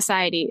through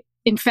society.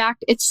 In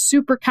fact, it's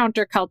super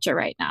counterculture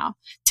right now.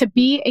 To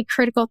be a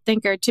critical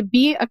thinker, to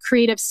be a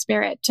creative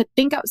spirit, to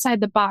think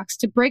outside the box,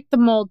 to break the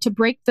mold, to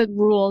break the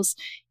rules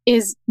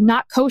is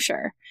not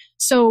kosher.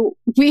 So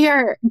we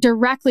are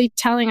directly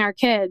telling our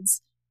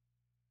kids,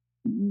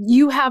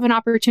 you have an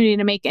opportunity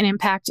to make an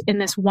impact in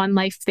this one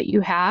life that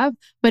you have,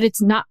 but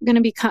it's not going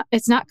to be,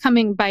 it's not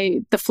coming by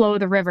the flow of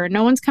the river.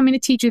 No one's coming to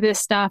teach you this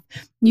stuff.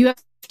 You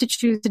have to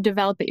choose to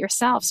develop it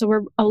yourself. So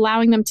we're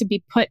allowing them to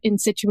be put in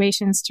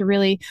situations to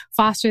really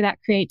foster that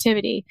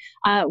creativity.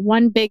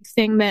 One big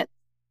thing that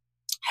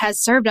has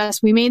served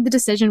us, we made the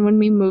decision when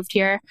we moved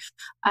here.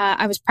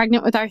 I was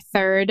pregnant with our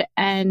third,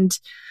 and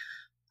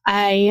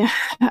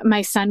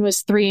my son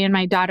was 3 and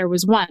my daughter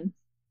was 1.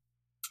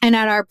 And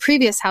at our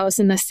previous house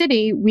in the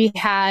city, we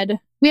had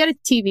a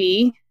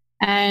TV,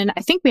 and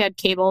I think we had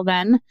cable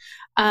then.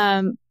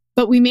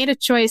 But we made a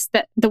choice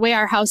that the way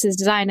our house is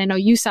designed, I know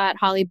you saw it,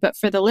 Holly, but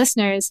for the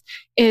listeners,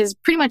 is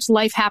pretty much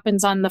life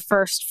happens on the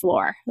first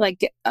floor.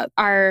 Like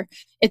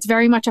it's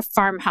very much a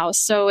farmhouse.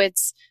 So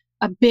it's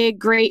a big,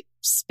 great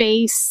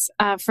space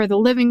for the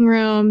living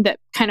room that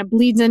kind of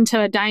bleeds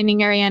into a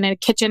dining area and a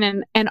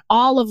kitchen, and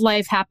all of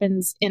life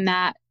happens in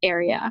that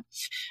area.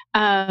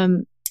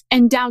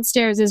 And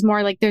downstairs is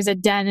more like there's a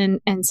den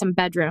and some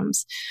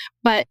bedrooms.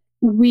 But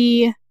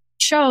we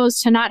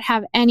chose to not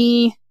have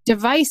any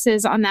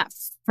devices on that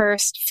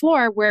first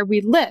floor where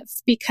we live,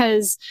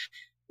 because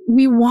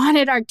we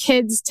wanted our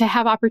kids to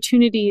have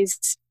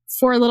opportunities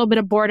for a little bit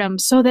of boredom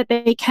so that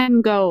they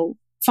can go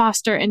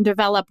foster and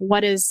develop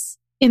what is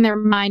in their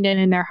mind and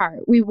in their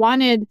heart. We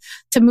wanted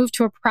to move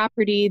to a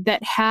property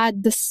that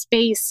had the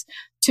space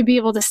to be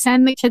able to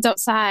send the kids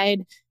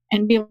outside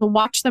and be able to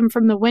watch them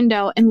from the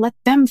window and let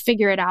them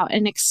figure it out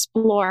and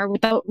explore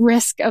without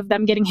risk of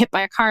them getting hit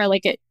by a car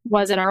like it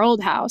was at our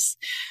old house.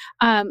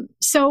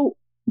 So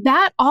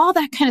all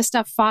that kind of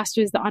stuff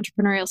fosters the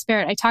entrepreneurial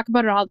spirit. I talk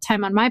about it all the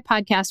time on my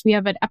podcast. We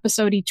have an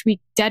episode each week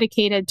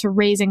dedicated to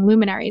raising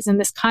luminaries. And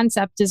this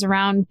concept is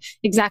around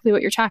exactly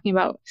what you're talking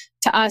about.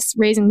 To us,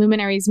 raising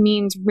luminaries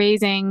means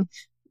raising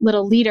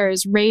little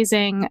leaders,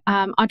 raising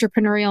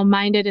entrepreneurial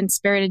minded and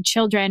spirited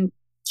children,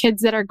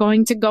 kids that are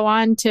going to go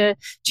on to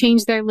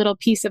change their little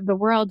piece of the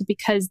world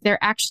because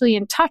they're actually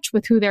in touch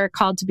with who they're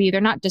called to be.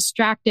 They're not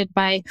distracted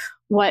by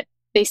what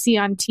they see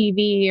on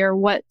TV or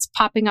what's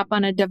popping up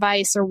on a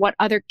device or what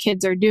other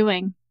kids are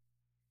doing.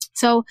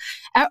 So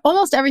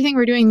almost everything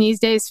we're doing these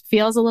days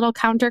feels a little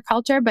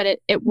counterculture, but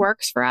it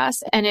works for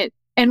us, and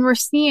we're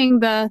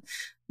seeing the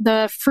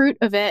fruit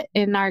of it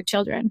in our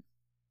children.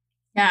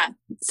 Yeah,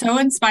 so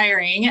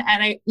inspiring.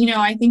 And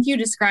I think you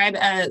describe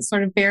a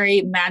sort of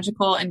very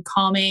magical and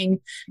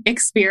calming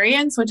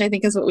experience, which I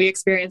think is what we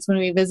experienced when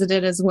we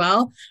visited as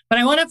well. But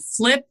I want to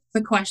flip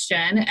the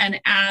question and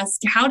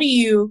ask, how do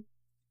you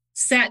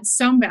set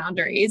some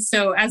boundaries?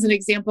 So as an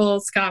example,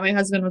 Scott, my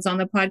husband, was on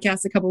the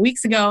podcast a couple of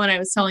weeks ago, and I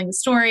was telling the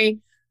story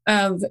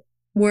of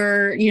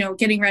we're,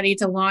 getting ready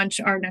to launch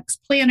our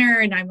next planner,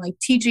 and I'm like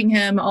teaching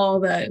him all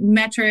the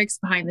metrics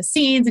behind the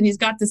scenes. And he's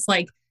got this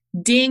like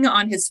ding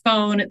on his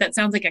phone that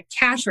sounds like a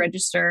cash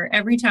register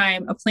every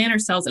time a planner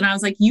sells. And I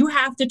was like, you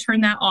have to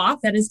turn that off.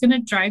 That is going to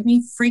drive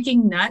me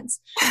freaking nuts.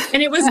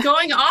 And it was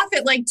going off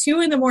at like 2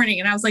 a.m.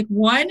 And I was like,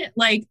 1,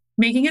 like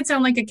making it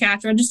sound like a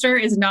cash register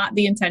is not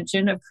the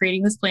intention of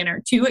creating this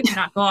planner. 2, it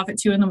cannot go off at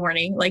 2 a.m.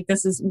 Like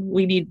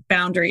we need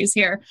boundaries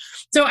here.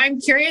 So I'm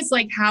curious,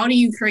 like, how do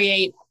you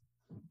create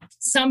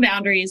some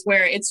boundaries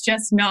where it's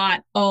just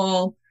not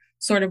all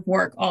sort of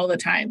work all the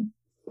time?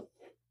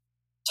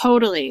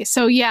 Totally.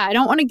 So yeah, I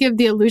don't want to give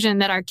the illusion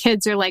that our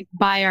kids are like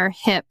by our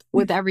hip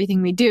with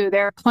everything we do.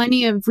 There are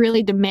plenty of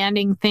really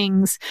demanding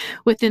things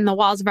within the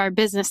walls of our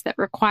business that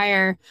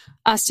require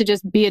us to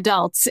just be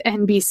adults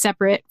and be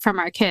separate from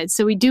our kids.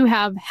 So we do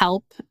have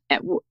help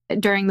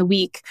during the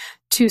week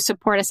to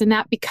support us in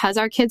that, because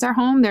our kids are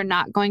home. They're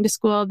not going to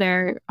school.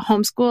 They're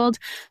homeschooled.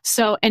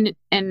 So, and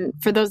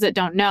for those that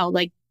don't know,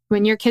 like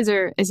when your kids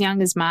are as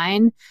young as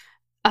mine,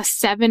 a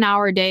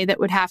 7-hour day that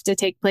would have to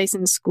take place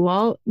in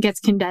school gets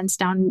condensed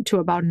down to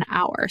about an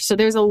hour. So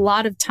there's a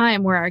lot of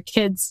time where our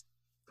kids,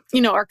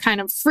 are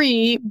kind of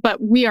free,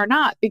 but we are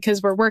not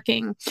because we're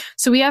working.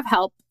 So we have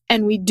help,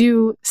 and we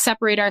do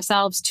separate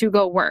ourselves to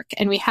go work.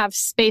 And we have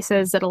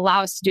spaces that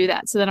allow us to do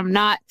that, so that I'm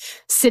not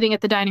sitting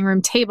at the dining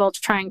room table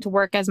trying to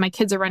work as my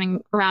kids are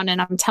running around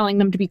and I'm telling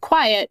them to be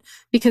quiet,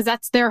 because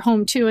that's their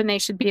home too, and they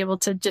should be able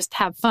to just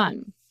have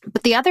fun.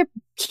 But the other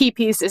key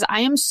piece is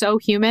I am so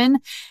human,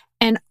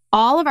 and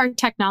all of our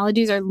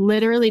technologies are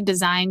literally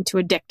designed to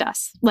addict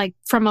us. Like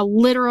from a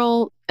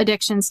literal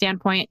addiction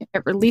standpoint,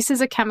 it releases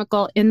a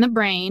chemical in the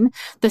brain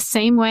the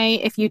same way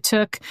if you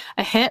took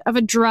a hit of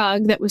a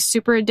drug that was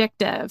super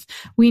addictive.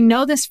 We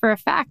know this for a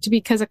fact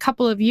because a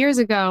couple of years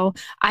ago,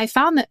 I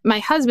found that my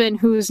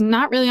husband, who's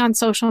not really on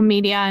social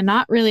media and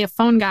not really a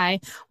phone guy,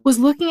 was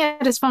looking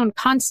at his phone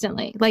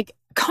constantly.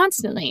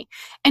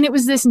 And it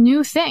was this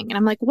new thing. And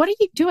I'm like, what are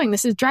you doing?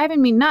 This is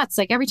driving me nuts.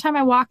 Like every time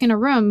I walk in a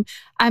room,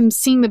 I'm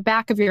seeing the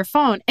back of your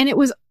phone. And it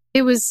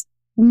was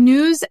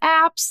news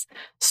apps,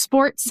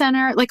 Sports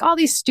Center, like all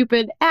these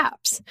stupid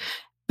apps.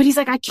 But he's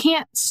like, I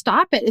can't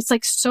stop it. It's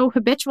like so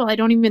habitual. I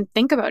don't even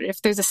think about it.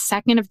 If there's a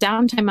second of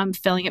downtime, I'm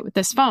filling it with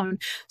this phone.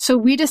 So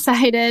we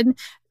decided,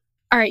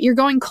 all right, you're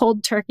going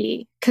cold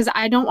turkey, because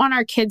I don't want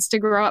our kids to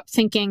grow up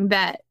thinking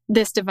that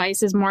this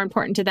device is more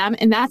important to them.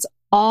 And that's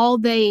all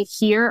they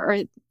hear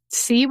or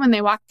see when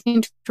they walk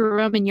into a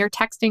room and you're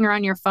texting or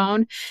on your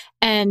phone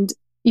and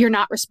you're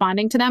not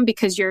responding to them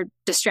because you're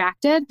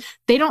distracted,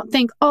 they don't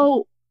think,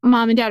 oh,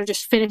 mom and dad are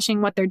just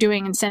finishing what they're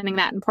doing and sending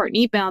that important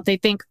email. They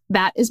think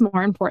that is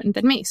more important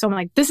than me. So I'm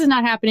like, this is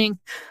not happening.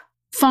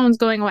 Phone's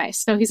going away.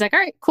 So he's like, all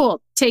right,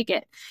 cool, take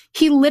it.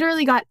 He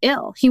literally got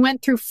ill. He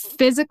went through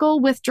physical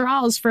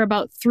withdrawals for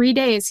about 3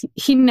 days.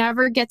 He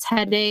never gets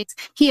headaches.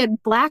 He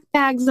had black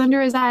bags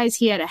under his eyes.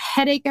 He had a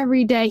headache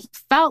every day. He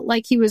felt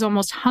like he was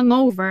almost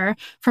hungover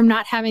from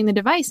not having the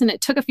device. And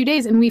it took a few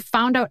days. And we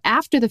found out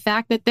after the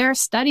fact that there are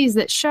studies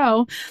that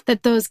show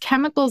that those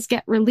chemicals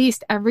get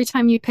released every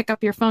time you pick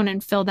up your phone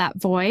and fill that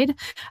void.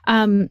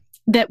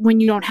 That when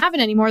you don't have it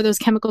anymore, those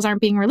chemicals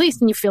aren't being released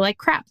and you feel like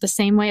crap, the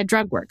same way a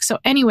drug works. So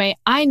anyway,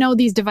 I know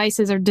these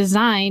devices are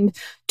designed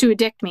to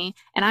addict me,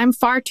 and I'm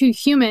far too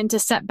human to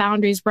set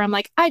boundaries where I'm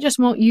like, I just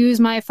won't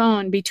use my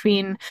phone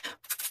between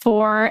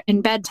 4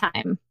 and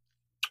bedtime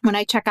when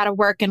I check out of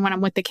work and when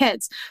I'm with the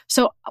kids.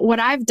 So what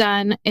I've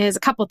done is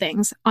a couple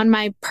things. On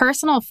my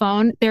personal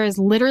phone, there is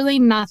literally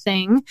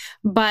nothing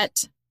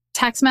but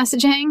text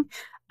messaging,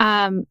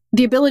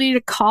 the ability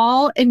to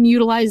call and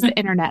utilize the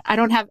internet. I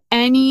don't have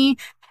any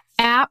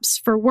apps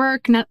for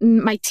work.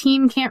 My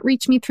team can't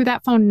reach me through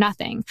that phone,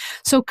 nothing.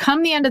 So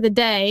come the end of the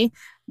day,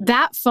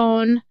 that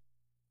phone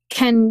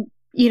can,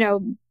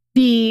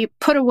 be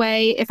put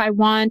away if I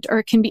want, or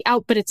it can be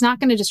out, but it's not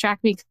going to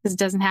distract me because it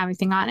doesn't have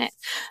anything on it.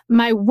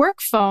 My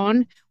work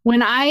phone,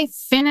 when I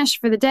finish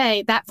for the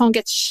day, that phone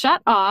gets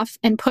shut off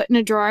and put in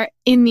a drawer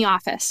in the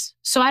office.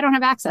 So I don't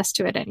have access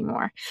to it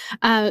anymore.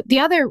 The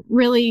other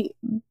really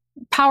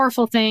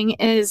powerful thing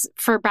is,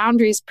 for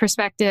boundaries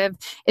perspective,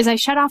 is I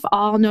shut off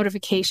all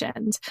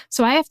notifications.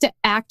 So I have to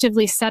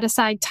actively set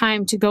aside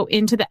time to go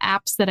into the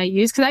apps that I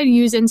use, because I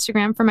use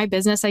Instagram for my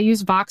business. I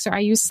use Voxer, I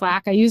use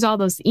Slack, I use all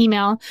those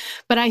email,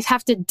 but I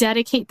have to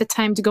dedicate the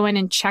time to go in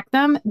and check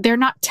them. They're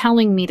not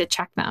telling me to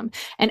check them.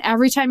 And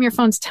every time your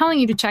phone's telling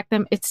you to check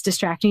them, it's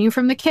distracting you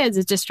from the kids.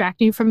 It's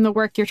distracting you from the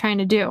work you're trying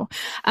to do.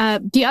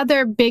 The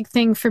other big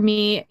thing for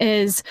me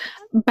is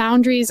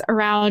boundaries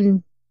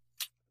around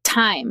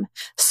time.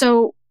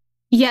 So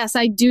yes,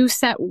 I do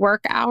set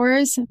work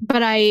hours,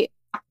 but I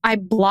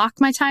block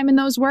my time in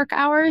those work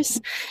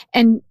hours,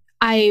 and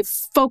I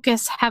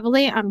focus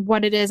heavily on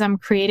what it is I'm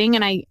creating,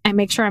 and I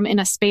make sure I'm in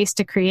a space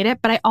to create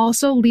it. But I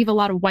also leave a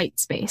lot of white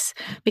space,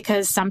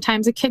 because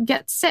sometimes a kid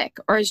gets sick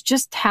or is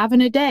just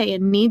having a day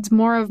and needs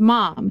more of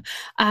mom.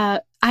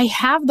 I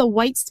have the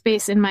white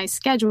space in my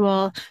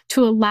schedule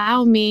to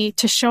allow me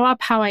to show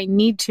up how I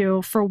need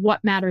to for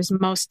what matters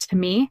most to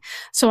me.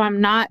 So I'm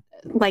not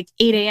like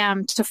 8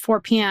 a.m. to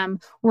 4 p.m.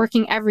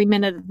 working every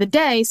minute of the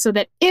day, so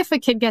that if a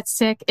kid gets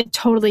sick, it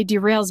totally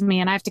derails me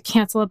and I have to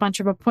cancel a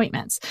bunch of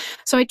appointments.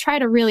 So I try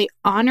to really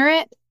honor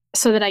it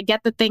so that I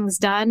get the things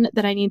done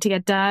that I need to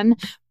get done.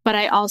 But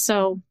I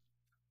also,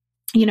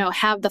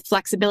 have the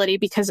flexibility,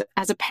 because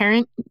as a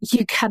parent,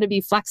 you got to be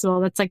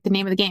flexible. That's like the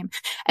name of the game.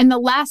 And the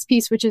last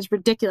piece, which is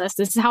ridiculous,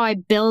 this is how I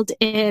build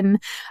in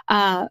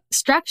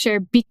structure,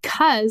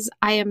 because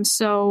I am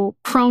so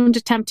prone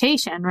to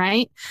temptation,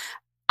 right?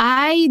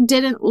 I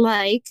didn't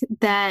like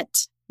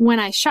that when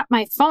I shut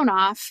my phone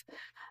off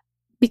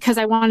because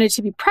I wanted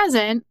to be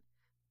present,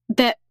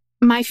 that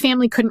my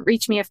family couldn't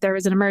reach me if there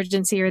was an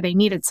emergency or they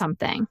needed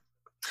something.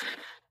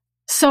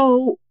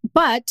 So,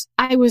 but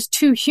I was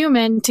too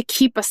human to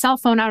keep a cell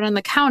phone out on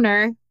the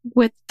counter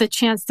with the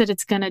chance that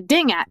it's going to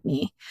ding at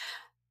me.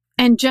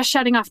 And just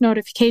shutting off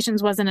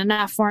notifications wasn't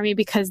enough for me,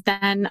 because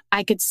then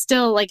I could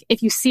still, like,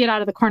 if you see it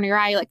out of the corner of your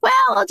eye, you're like, well,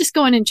 I'll just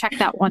go in and check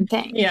that one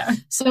thing. Yeah.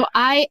 So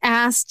I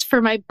asked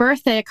for my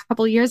birthday a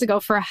couple of years ago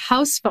for a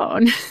house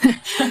phone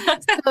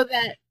so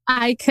that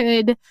I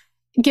could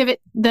give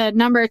it the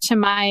number to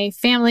my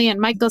family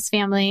and Michael's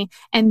family,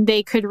 and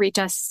they could reach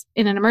us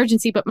in an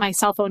emergency, but my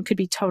cell phone could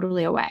be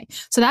totally away.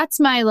 So that's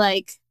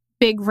my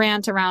big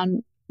rant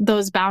around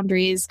those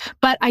boundaries.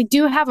 But I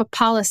do have a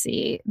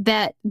policy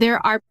that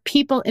there are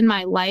people in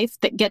my life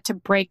that get to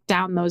break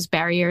down those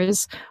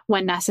barriers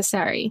when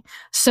necessary.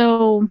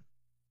 So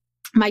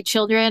my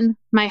children,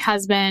 my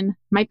husband,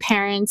 my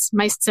parents,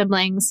 my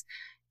siblings,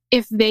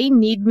 if they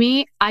need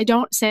me, I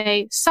don't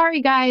say,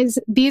 sorry guys,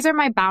 these are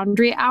my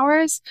boundary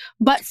hours.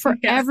 But for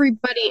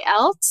everybody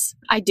else,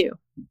 I do.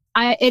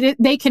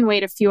 They can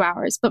wait a few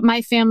hours, but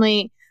my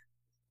family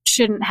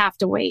shouldn't have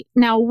to wait.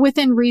 Now,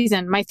 within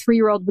reason, my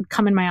 3-year-old would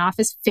come in my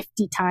office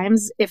 50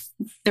 times if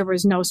there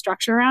was no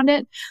structure around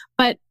it.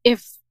 But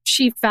if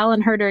she fell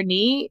and hurt her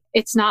knee,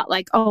 it's not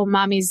like, oh,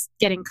 mommy's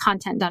getting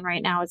content done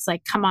right now. It's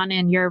like, come on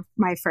in, you're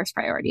my first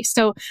priority.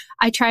 So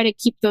I try to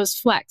keep those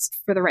flexed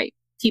for the right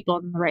people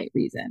and the right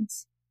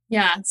reasons.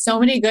 Yeah, so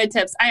many good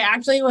tips. I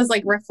actually was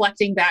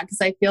reflecting back,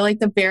 because I feel like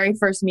the very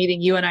first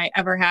meeting you and I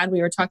ever had,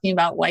 we were talking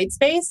about white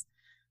space.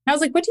 I was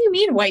like, what do you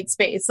mean white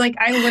space?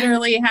 I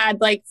literally had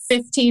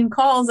 15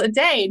 calls a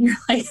day, and you're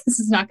like, this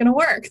is not going to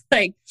work.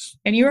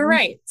 And you were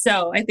right.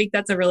 So I think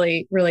that's a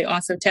really, really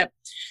awesome tip.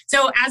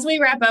 So as we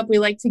wrap up, we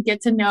like to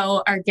get to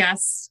know our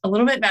guests a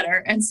little bit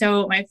better. And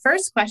so my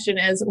first question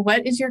is,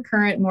 what is your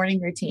current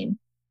morning routine?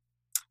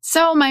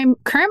 So my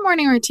current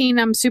morning routine,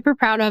 I'm super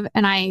proud of,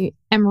 and I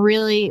am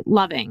really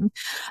loving.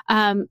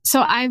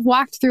 So I've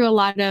walked through a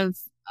lot of,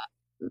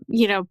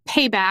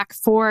 payback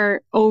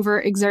for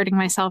overexerting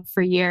myself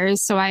for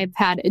years. So I've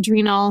had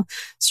adrenal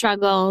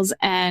struggles,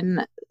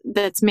 and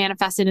that's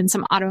manifested in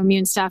some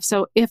autoimmune stuff.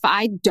 So if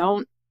I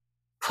don't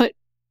put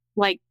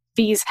like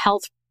these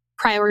health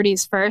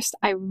priorities first,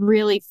 I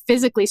really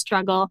physically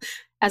struggle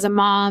as a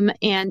mom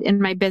and in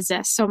my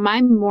business. So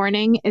my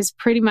morning is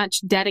pretty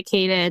much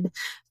dedicated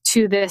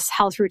to this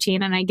health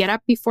routine. And I get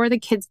up before the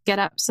kids get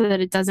up so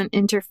that it doesn't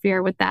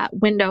interfere with that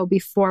window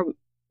before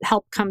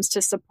help comes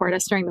to support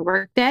us during the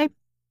workday.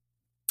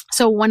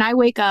 So when I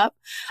wake up,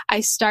 I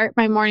start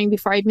my morning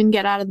before I even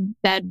get out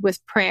of bed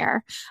with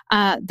prayer.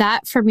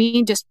 That for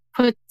me just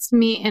puts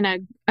me in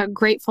a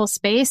grateful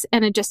space,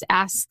 and it just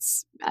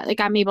asks, like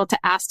I'm able to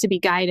ask to be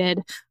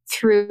guided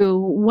through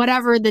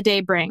whatever the day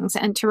brings,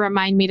 and to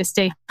remind me to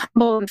stay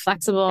humble and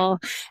flexible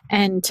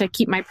and to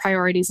keep my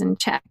priorities in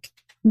check.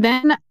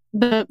 Then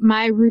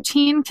my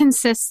routine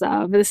consists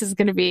of, this is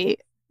going to be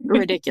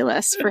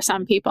ridiculous for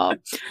some people.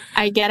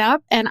 I get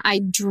up and I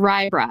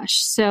dry brush.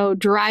 So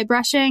dry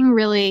brushing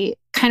really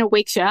kind of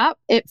wakes you up.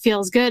 It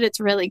feels good. It's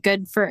really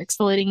good for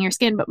exfoliating your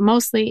skin, but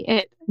mostly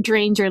it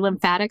drains your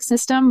lymphatic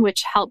system,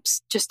 which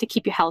helps just to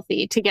keep you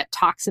healthy, to get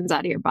toxins out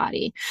of your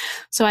body.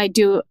 So I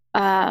do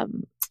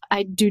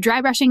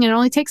dry brushing, and it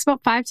only takes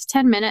about 5 to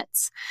 10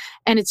 minutes.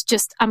 And it's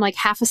just, I'm like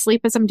half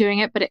asleep as I'm doing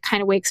it, but it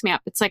kind of wakes me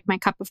up. It's like my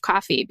cup of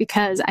coffee,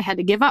 because I had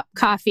to give up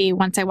coffee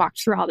once I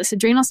walked through all this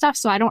adrenal stuff.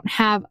 So I don't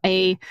have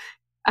a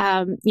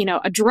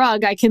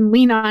drug I can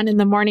lean on in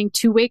the morning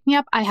to wake me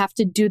up. I have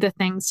to do the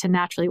things to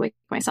naturally wake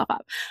myself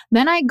up.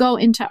 Then I go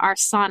into our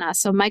sauna.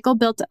 So Michael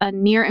built a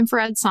near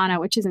infrared sauna,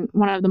 which is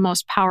one of the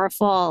most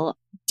powerful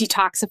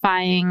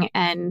detoxifying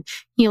and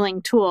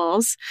healing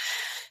tools.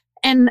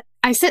 And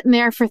I sit in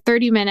there for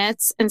 30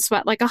 minutes and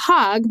sweat like a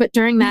hog. But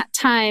during that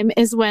time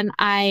is when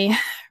I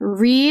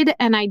read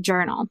and I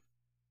journal.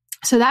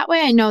 So that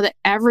way I know that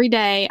every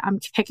day I'm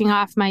kicking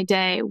off my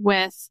day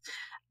with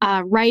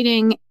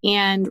writing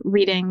and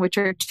reading, which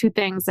are two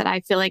things that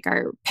I feel like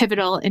are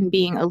pivotal in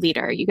being a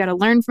leader. You got to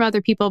learn from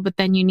other people, but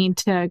then you need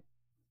to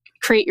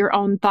create your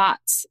own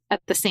thoughts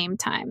at the same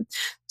time.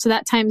 So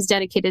that time is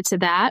dedicated to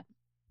that.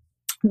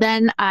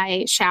 Then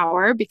I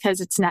shower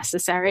because it's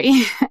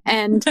necessary.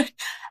 And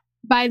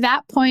by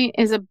that point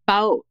is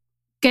about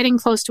getting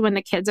close to when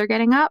the kids are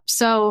getting up.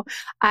 So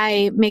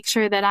I make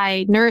sure that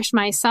I nourish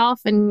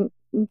myself and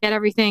get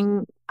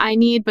everything I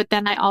need, but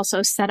then I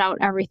also set out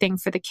everything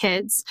for the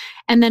kids.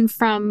 And then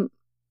from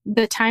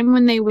the time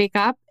when they wake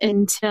up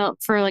until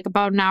for like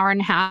about an hour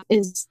and a half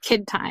is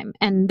kid time.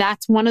 And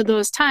that's one of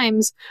those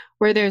times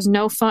where there's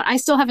no phone. I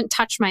still haven't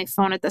touched my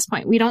phone at this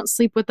point. We don't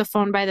sleep with the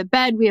phone by the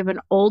bed. We have an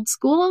old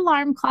school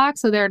alarm clock.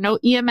 So there are no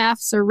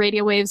EMFs or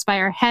radio waves by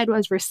our head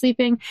as we're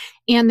sleeping,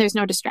 and there's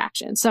no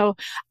distraction. So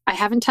I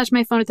haven't touched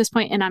my phone at this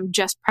point, and I'm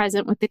just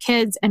present with the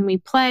kids, and we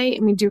play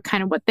and we do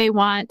kind of what they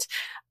want.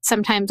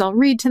 Sometimes I'll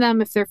read to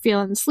them if they're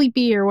feeling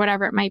sleepy or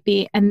whatever it might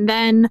be. And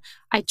then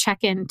I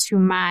check into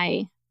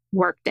my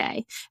work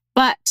day.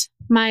 But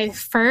my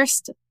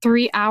first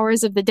 3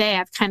 hours of the day,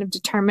 I've kind of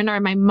determined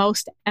are my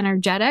most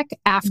energetic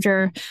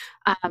after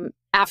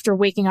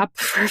waking up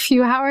for a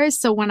few hours.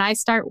 So when I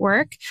start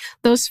work,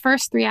 those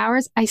first 3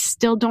 hours, I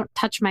still don't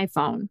touch my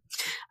phone.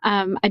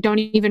 I don't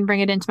even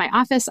bring it into my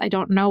office. I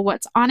don't know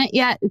what's on it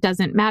yet. It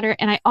doesn't matter.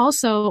 And I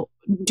also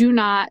do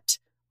not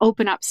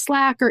open up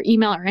Slack or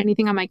email or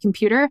anything on my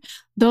computer.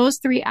 Those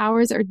 3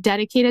 hours are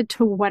dedicated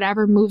to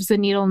whatever moves the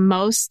needle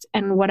most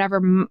and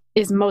whatever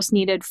is most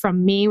needed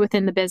from me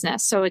within the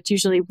business. So it's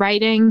usually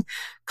writing,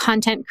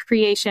 content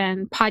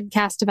creation,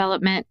 podcast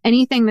development,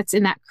 anything that's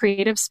in that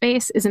creative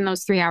space is in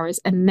those 3 hours.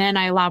 And then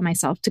I allow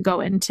myself to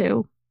go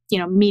into,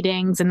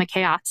 meetings and the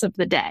chaos of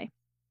the day.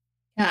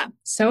 Yeah,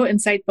 so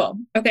insightful.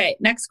 Okay,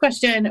 next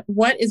question.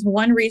 What is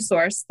one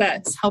resource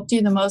that's helped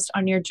you the most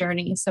on your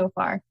journey so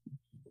far?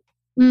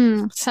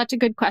 Such a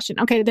good question.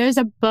 Okay, there's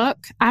a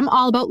book. I'm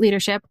all about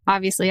leadership.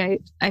 Obviously,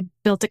 I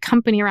built a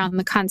company around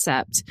the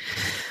concept.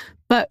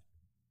 But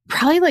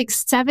probably like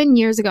 7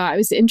 years ago, I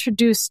was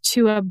introduced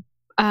to a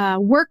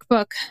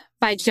workbook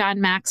by John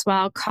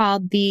Maxwell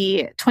called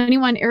the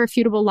 21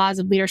 Irrefutable Laws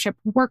of Leadership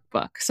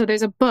Workbook. So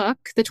there's a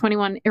book, the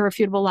 21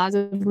 Irrefutable Laws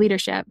of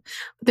Leadership.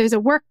 There's a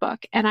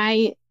workbook. And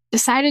I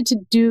decided to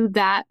do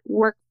that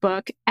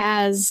workbook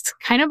as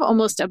kind of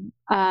almost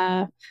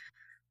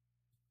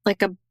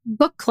like a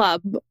book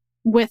club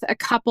with a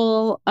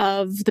couple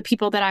of the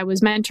people that I was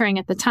mentoring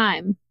at the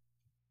time.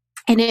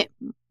 And it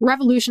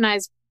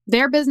revolutionized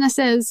their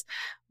businesses,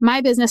 my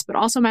business, but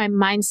also my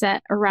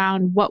mindset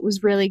around what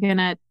was really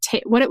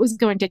what it was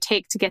going to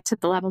take to get to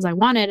the levels I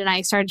wanted. And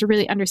I started to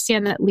really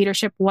understand that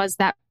leadership was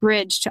that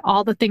bridge to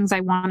all the things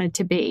I wanted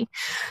to be.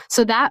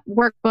 So that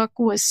workbook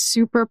was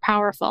super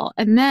powerful.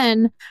 And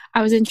then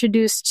I was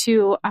introduced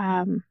to,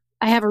 I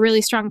have a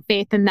really strong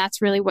faith, and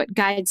that's really what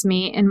guides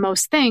me in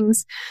most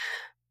things.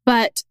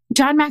 But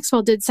John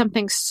Maxwell did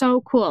something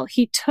so cool.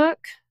 He took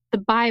the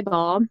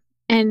Bible,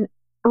 and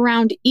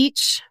around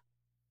each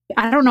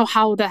I don't know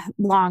how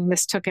long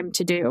this took him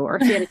to do, or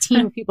if he had a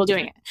team of people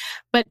doing it.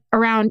 But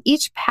around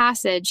each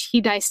passage,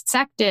 he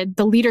dissected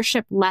the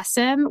leadership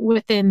lesson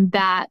within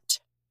that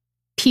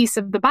piece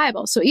of the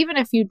Bible. So even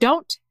if you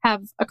don't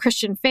have a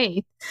Christian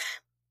faith,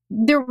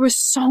 there was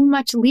so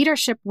much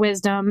leadership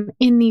wisdom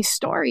in these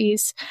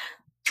stories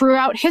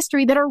throughout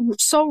history that are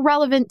so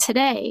relevant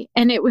today.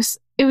 And it was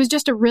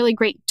just a really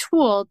great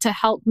tool to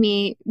help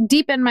me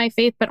deepen my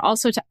faith, but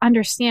also to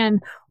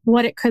understand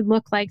what it could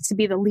look like to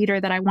be the leader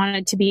that I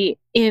wanted to be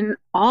in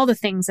all the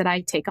things that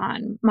I take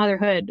on: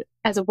 motherhood,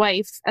 as a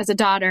wife, as a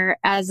daughter,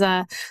 as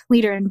a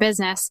leader in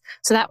business.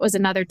 So that was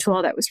another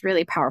tool that was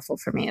really powerful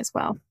for me as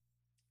well.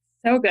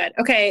 So good.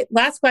 Okay.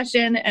 Last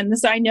question. And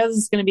I know this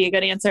is going to be a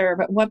good answer,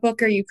 but what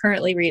book are you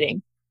currently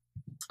reading?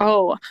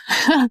 Oh,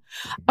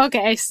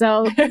 okay.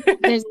 So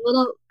there's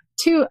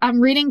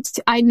I'm reading,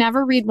 I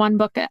never read one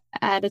book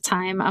at a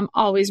time. I'm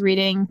always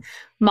reading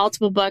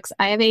multiple books.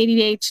 I have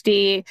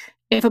ADHD.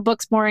 If a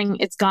book's boring,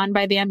 it's gone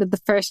by the end of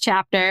the first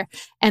chapter.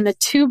 And the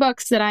 2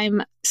 books that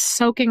I'm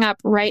soaking up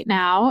right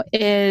now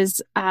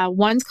is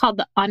one's called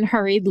The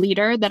Unhurried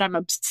Leader that I'm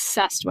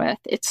obsessed with.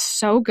 It's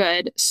so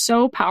good,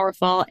 so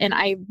powerful. And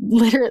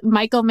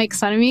Michael makes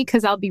fun of me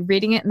because I'll be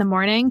reading it in the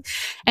morning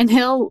and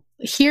he'll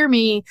hear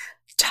me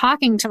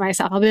talking to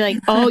myself. I'll be like,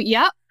 oh,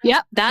 yep,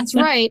 that's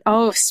right.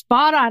 Oh,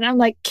 spot on. I'm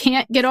like,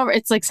 can't get over it.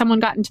 It's like someone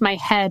got into my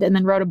head and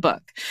then wrote a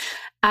book.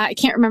 I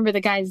can't remember the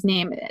guy's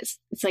name. It's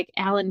like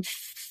Alan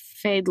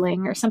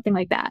Fadling or something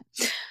like that.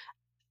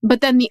 But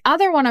then the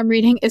other one I'm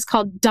reading is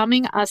called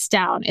Dumbing Us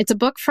Down. It's a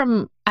book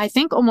from, I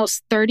think,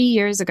 almost 30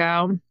 years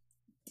ago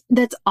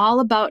that's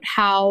all about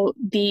how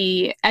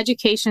the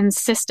education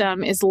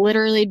system is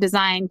literally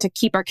designed to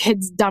keep our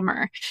kids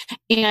dumber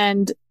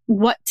and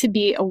what to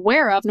be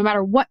aware of, no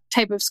matter what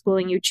type of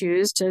schooling you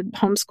choose, to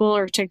homeschool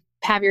or to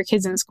have your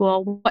kids in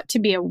school, what to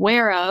be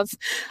aware of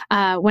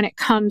when it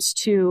comes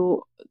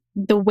to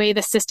the way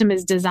the system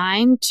is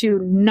designed to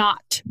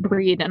not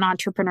breed an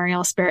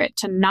entrepreneurial spirit,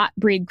 to not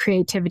breed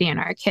creativity in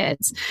our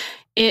kids.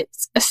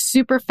 It's a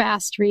super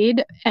fast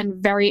read and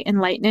very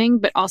enlightening,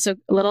 but also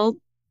a little,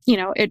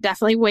 it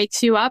definitely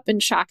wakes you up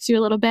and shocks you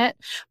a little bit.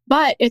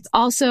 But it's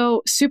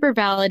also super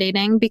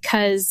validating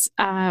because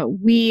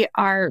we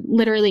are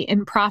literally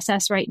in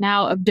process right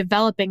now of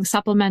developing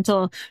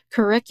supplemental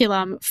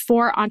curriculum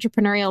for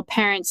entrepreneurial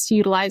parents to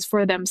utilize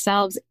for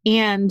themselves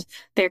and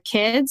their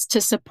kids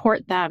to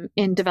support them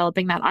in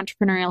developing that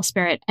entrepreneurial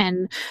spirit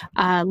and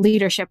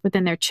leadership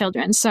within their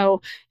children.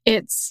 So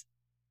it's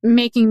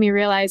making me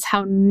realize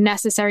how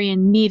necessary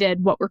and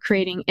needed what we're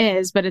creating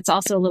is, but it's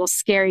also a little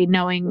scary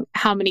knowing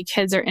how many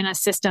kids are in a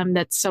system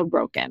that's so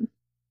broken.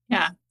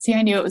 Yeah. See,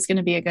 I knew it was going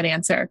to be a good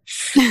answer.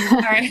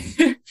 All right.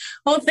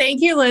 Well, thank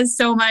you, Liz,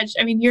 so much.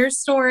 I mean, your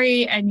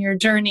story and your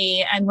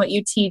journey and what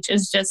you teach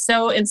is just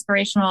so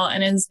inspirational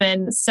and has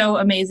been so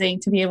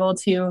amazing to be able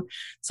to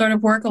sort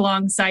of work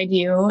alongside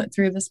you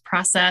through this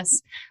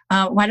process.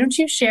 Why don't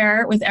you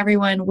share with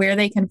everyone where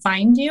they can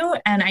find you?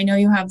 And I know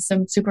you have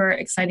some super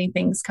exciting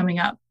things coming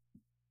up.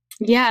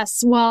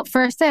 Yes. Well,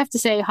 first I have to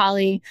say,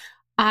 Holly,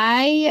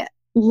 I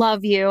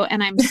love you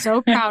and I'm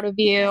so proud of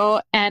you.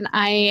 And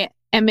I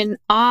am in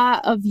awe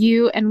of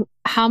you and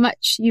how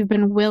much you've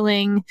been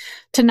willing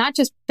to, not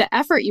just the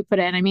effort you put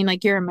in. I mean,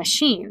 like, you're a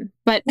machine,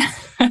 but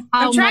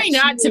I'm trying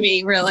not to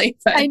be, really.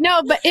 But. I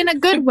know, but in a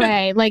good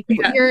way. Like,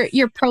 yeah.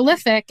 You're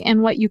prolific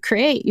in what you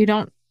create. You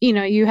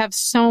have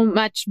so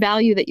much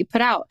value that you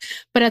put out,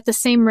 but at the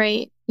same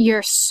rate,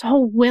 you're so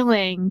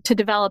willing to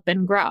develop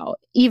and grow,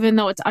 even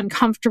though it's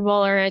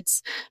uncomfortable or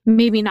it's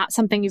maybe not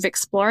something you've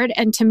explored.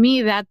 And to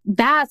me,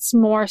 that's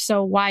more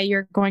so why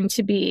you're going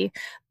to be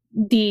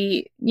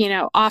the,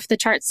 off the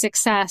chart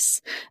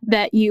success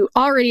that you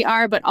already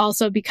are, but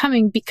also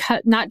becoming,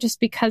 because not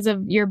just because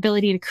of your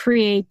ability to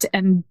create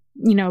and,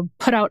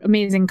 put out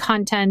amazing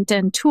content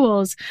and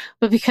tools,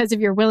 but because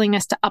of your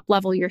willingness to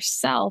up-level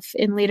yourself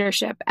in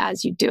leadership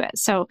as you do it.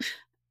 So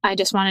I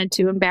just wanted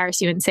to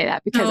embarrass you and say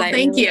that because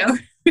thank you.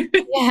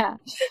 Yeah.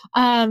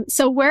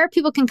 So where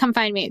people can come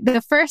find me,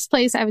 the first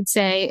place I would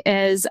say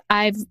is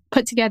I've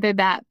put together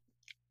that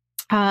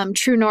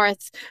True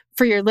North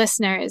for your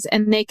listeners,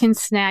 and they can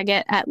snag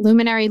it at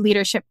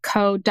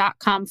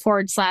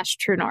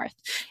luminaryleadershipco.com/True North.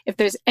 If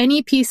there's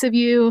any piece of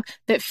you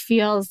that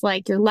feels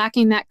like you're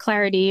lacking that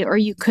clarity, or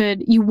you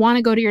want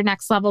to go to your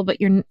next level, but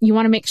you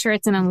want to make sure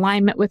it's in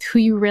alignment with who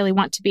you really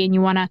want to be, and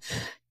you want to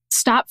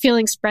stop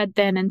feeling spread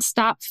thin and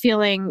stop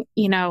feeling,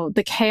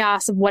 the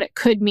chaos of what it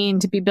could mean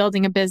to be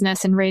building a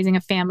business and raising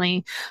a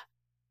family,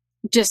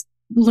 just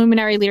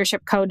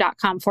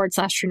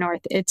luminaryleadershipco.com/True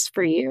North. It's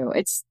for you.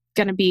 It's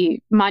going to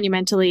be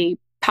monumentally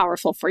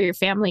powerful for your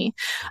family.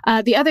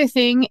 The other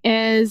thing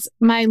is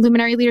my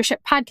Luminary Leadership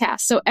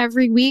podcast. So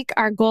every week,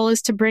 our goal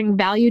is to bring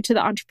value to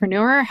the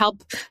entrepreneur,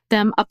 help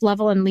them up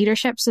level in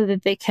leadership so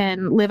that they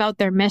can live out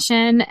their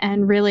mission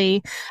and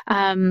really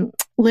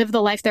live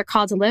the life they're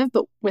called to live,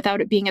 but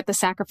without it being at the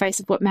sacrifice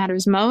of what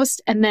matters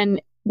most. And then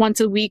once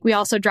a week, we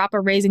also drop a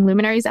Raising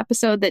Luminaries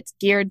episode that's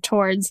geared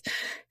towards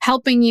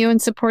helping you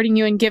and supporting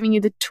you and giving you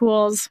the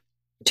tools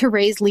to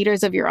raise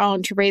leaders of your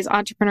own, to raise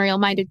entrepreneurial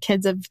minded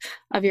kids of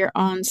your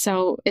own.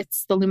 So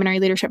it's the Luminary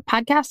Leadership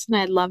Podcast. And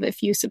I'd love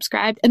if you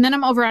subscribed. And then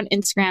I'm over on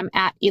Instagram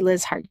at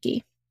Eliz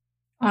Hartke.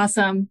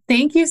 Awesome.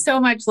 Thank you so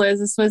much, Liz.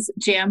 This was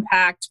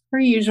jam-packed per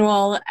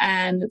usual,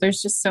 and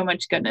there's just so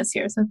much goodness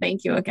here. So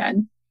thank you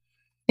again.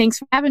 Thanks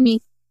for having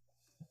me.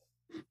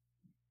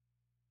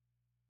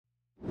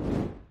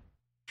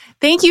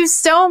 Thank you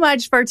so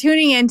much for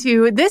tuning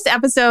into this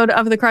episode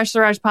of the Crush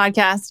the Rush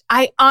podcast.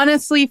 I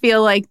honestly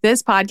feel like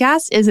this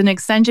podcast is an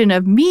extension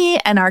of me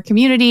and our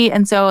community.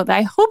 And so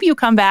I hope you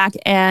come back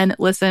and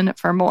listen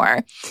for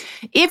more.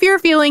 If you're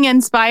feeling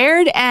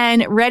inspired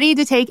and ready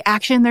to take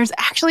action, there's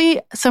actually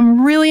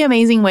some really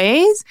amazing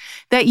ways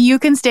that you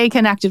can stay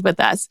connected with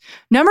us.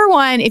 Number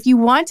one, if you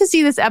want to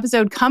see this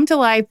episode come to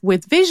life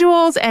with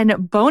visuals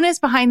and bonus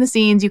behind the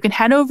scenes, you can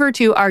head over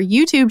to our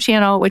YouTube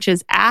channel, which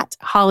is at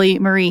Holly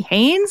Marie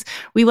Haynes.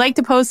 We like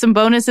to post some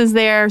bonuses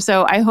there,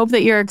 so I hope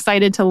that you're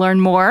excited to learn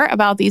more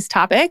about these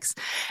topics.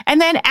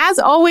 And then, as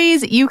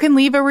always, you can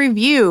leave a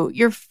review.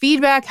 Your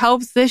feedback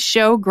helps this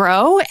show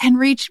grow and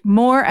reach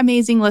more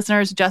amazing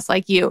listeners just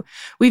like you.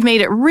 We've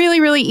made it really,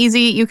 really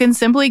easy. You can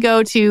simply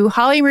go to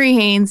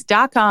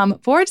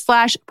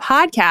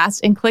hollymariehaynes.com/podcast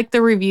and click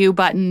the review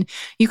button.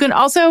 You can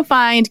also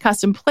find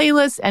custom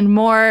playlists and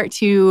more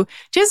to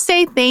just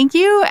say thank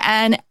you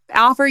and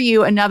offer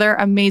you another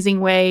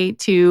amazing way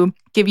to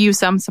give you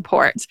some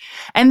support.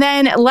 And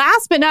then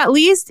last but not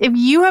least, if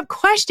you have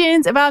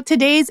questions about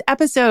today's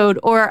episode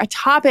or a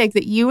topic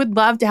that you would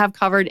love to have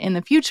covered in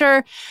the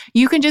future,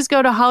 you can just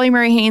go to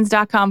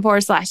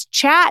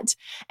hollymariehaynes.com/chat.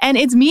 And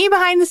it's me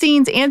behind the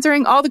scenes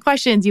answering all the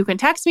questions. You can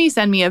text me,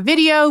 send me a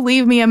video,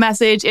 leave me a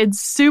message.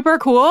 It's super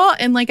cool.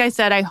 And like I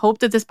said, I hope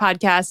that this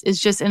podcast is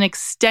just an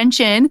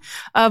extension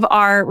of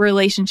our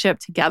relationship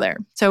together.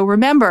 So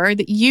remember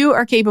that you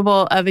are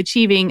capable of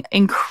achieving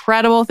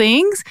incredible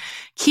things.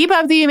 Keep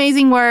up the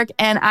amazing work,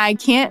 and I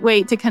can't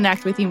wait to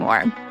connect with you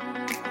more.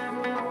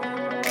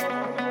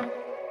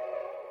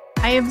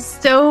 I am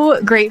so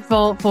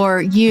grateful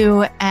for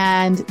you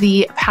and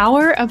the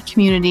power of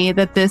community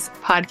that this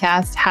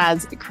podcast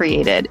has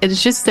created. It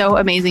is just so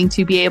amazing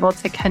to be able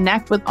to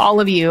connect with all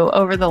of you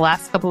over the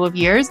last couple of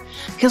years,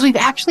 because we've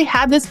actually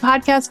had this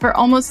podcast for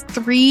almost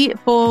 3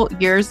 full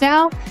years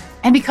now.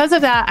 And because of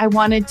that, I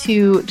wanted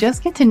to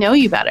just get to know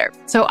you better.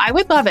 So I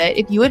would love it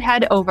if you would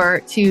head over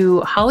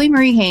to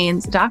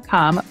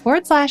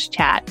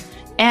hollymariehaynes.com/chat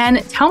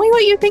and tell me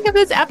what you think of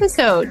this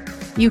episode.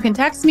 You can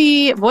text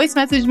me, voice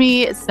message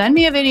me, send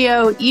me a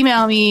video,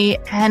 email me,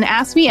 and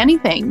ask me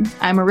anything.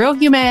 I'm a real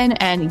human,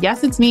 and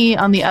yes, it's me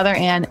on the other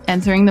end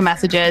answering the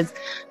messages.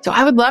 So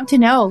I would love to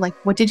know,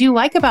 what did you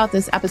like about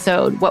this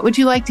episode? What would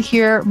you like to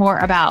hear more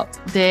about?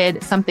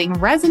 Did something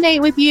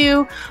resonate with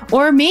you?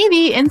 Or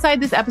maybe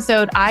inside this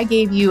episode, I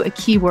gave you a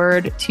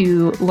keyword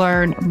to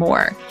learn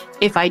more.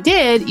 If I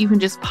did, you can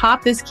just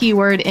pop this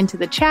keyword into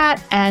the chat,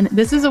 and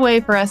this is a way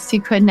for us to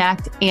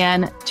connect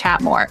and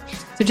chat more.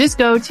 So just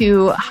go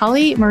to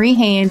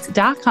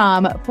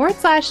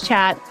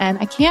hollymariehaynes.com/chat, and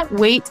I can't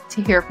wait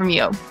to hear from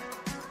you.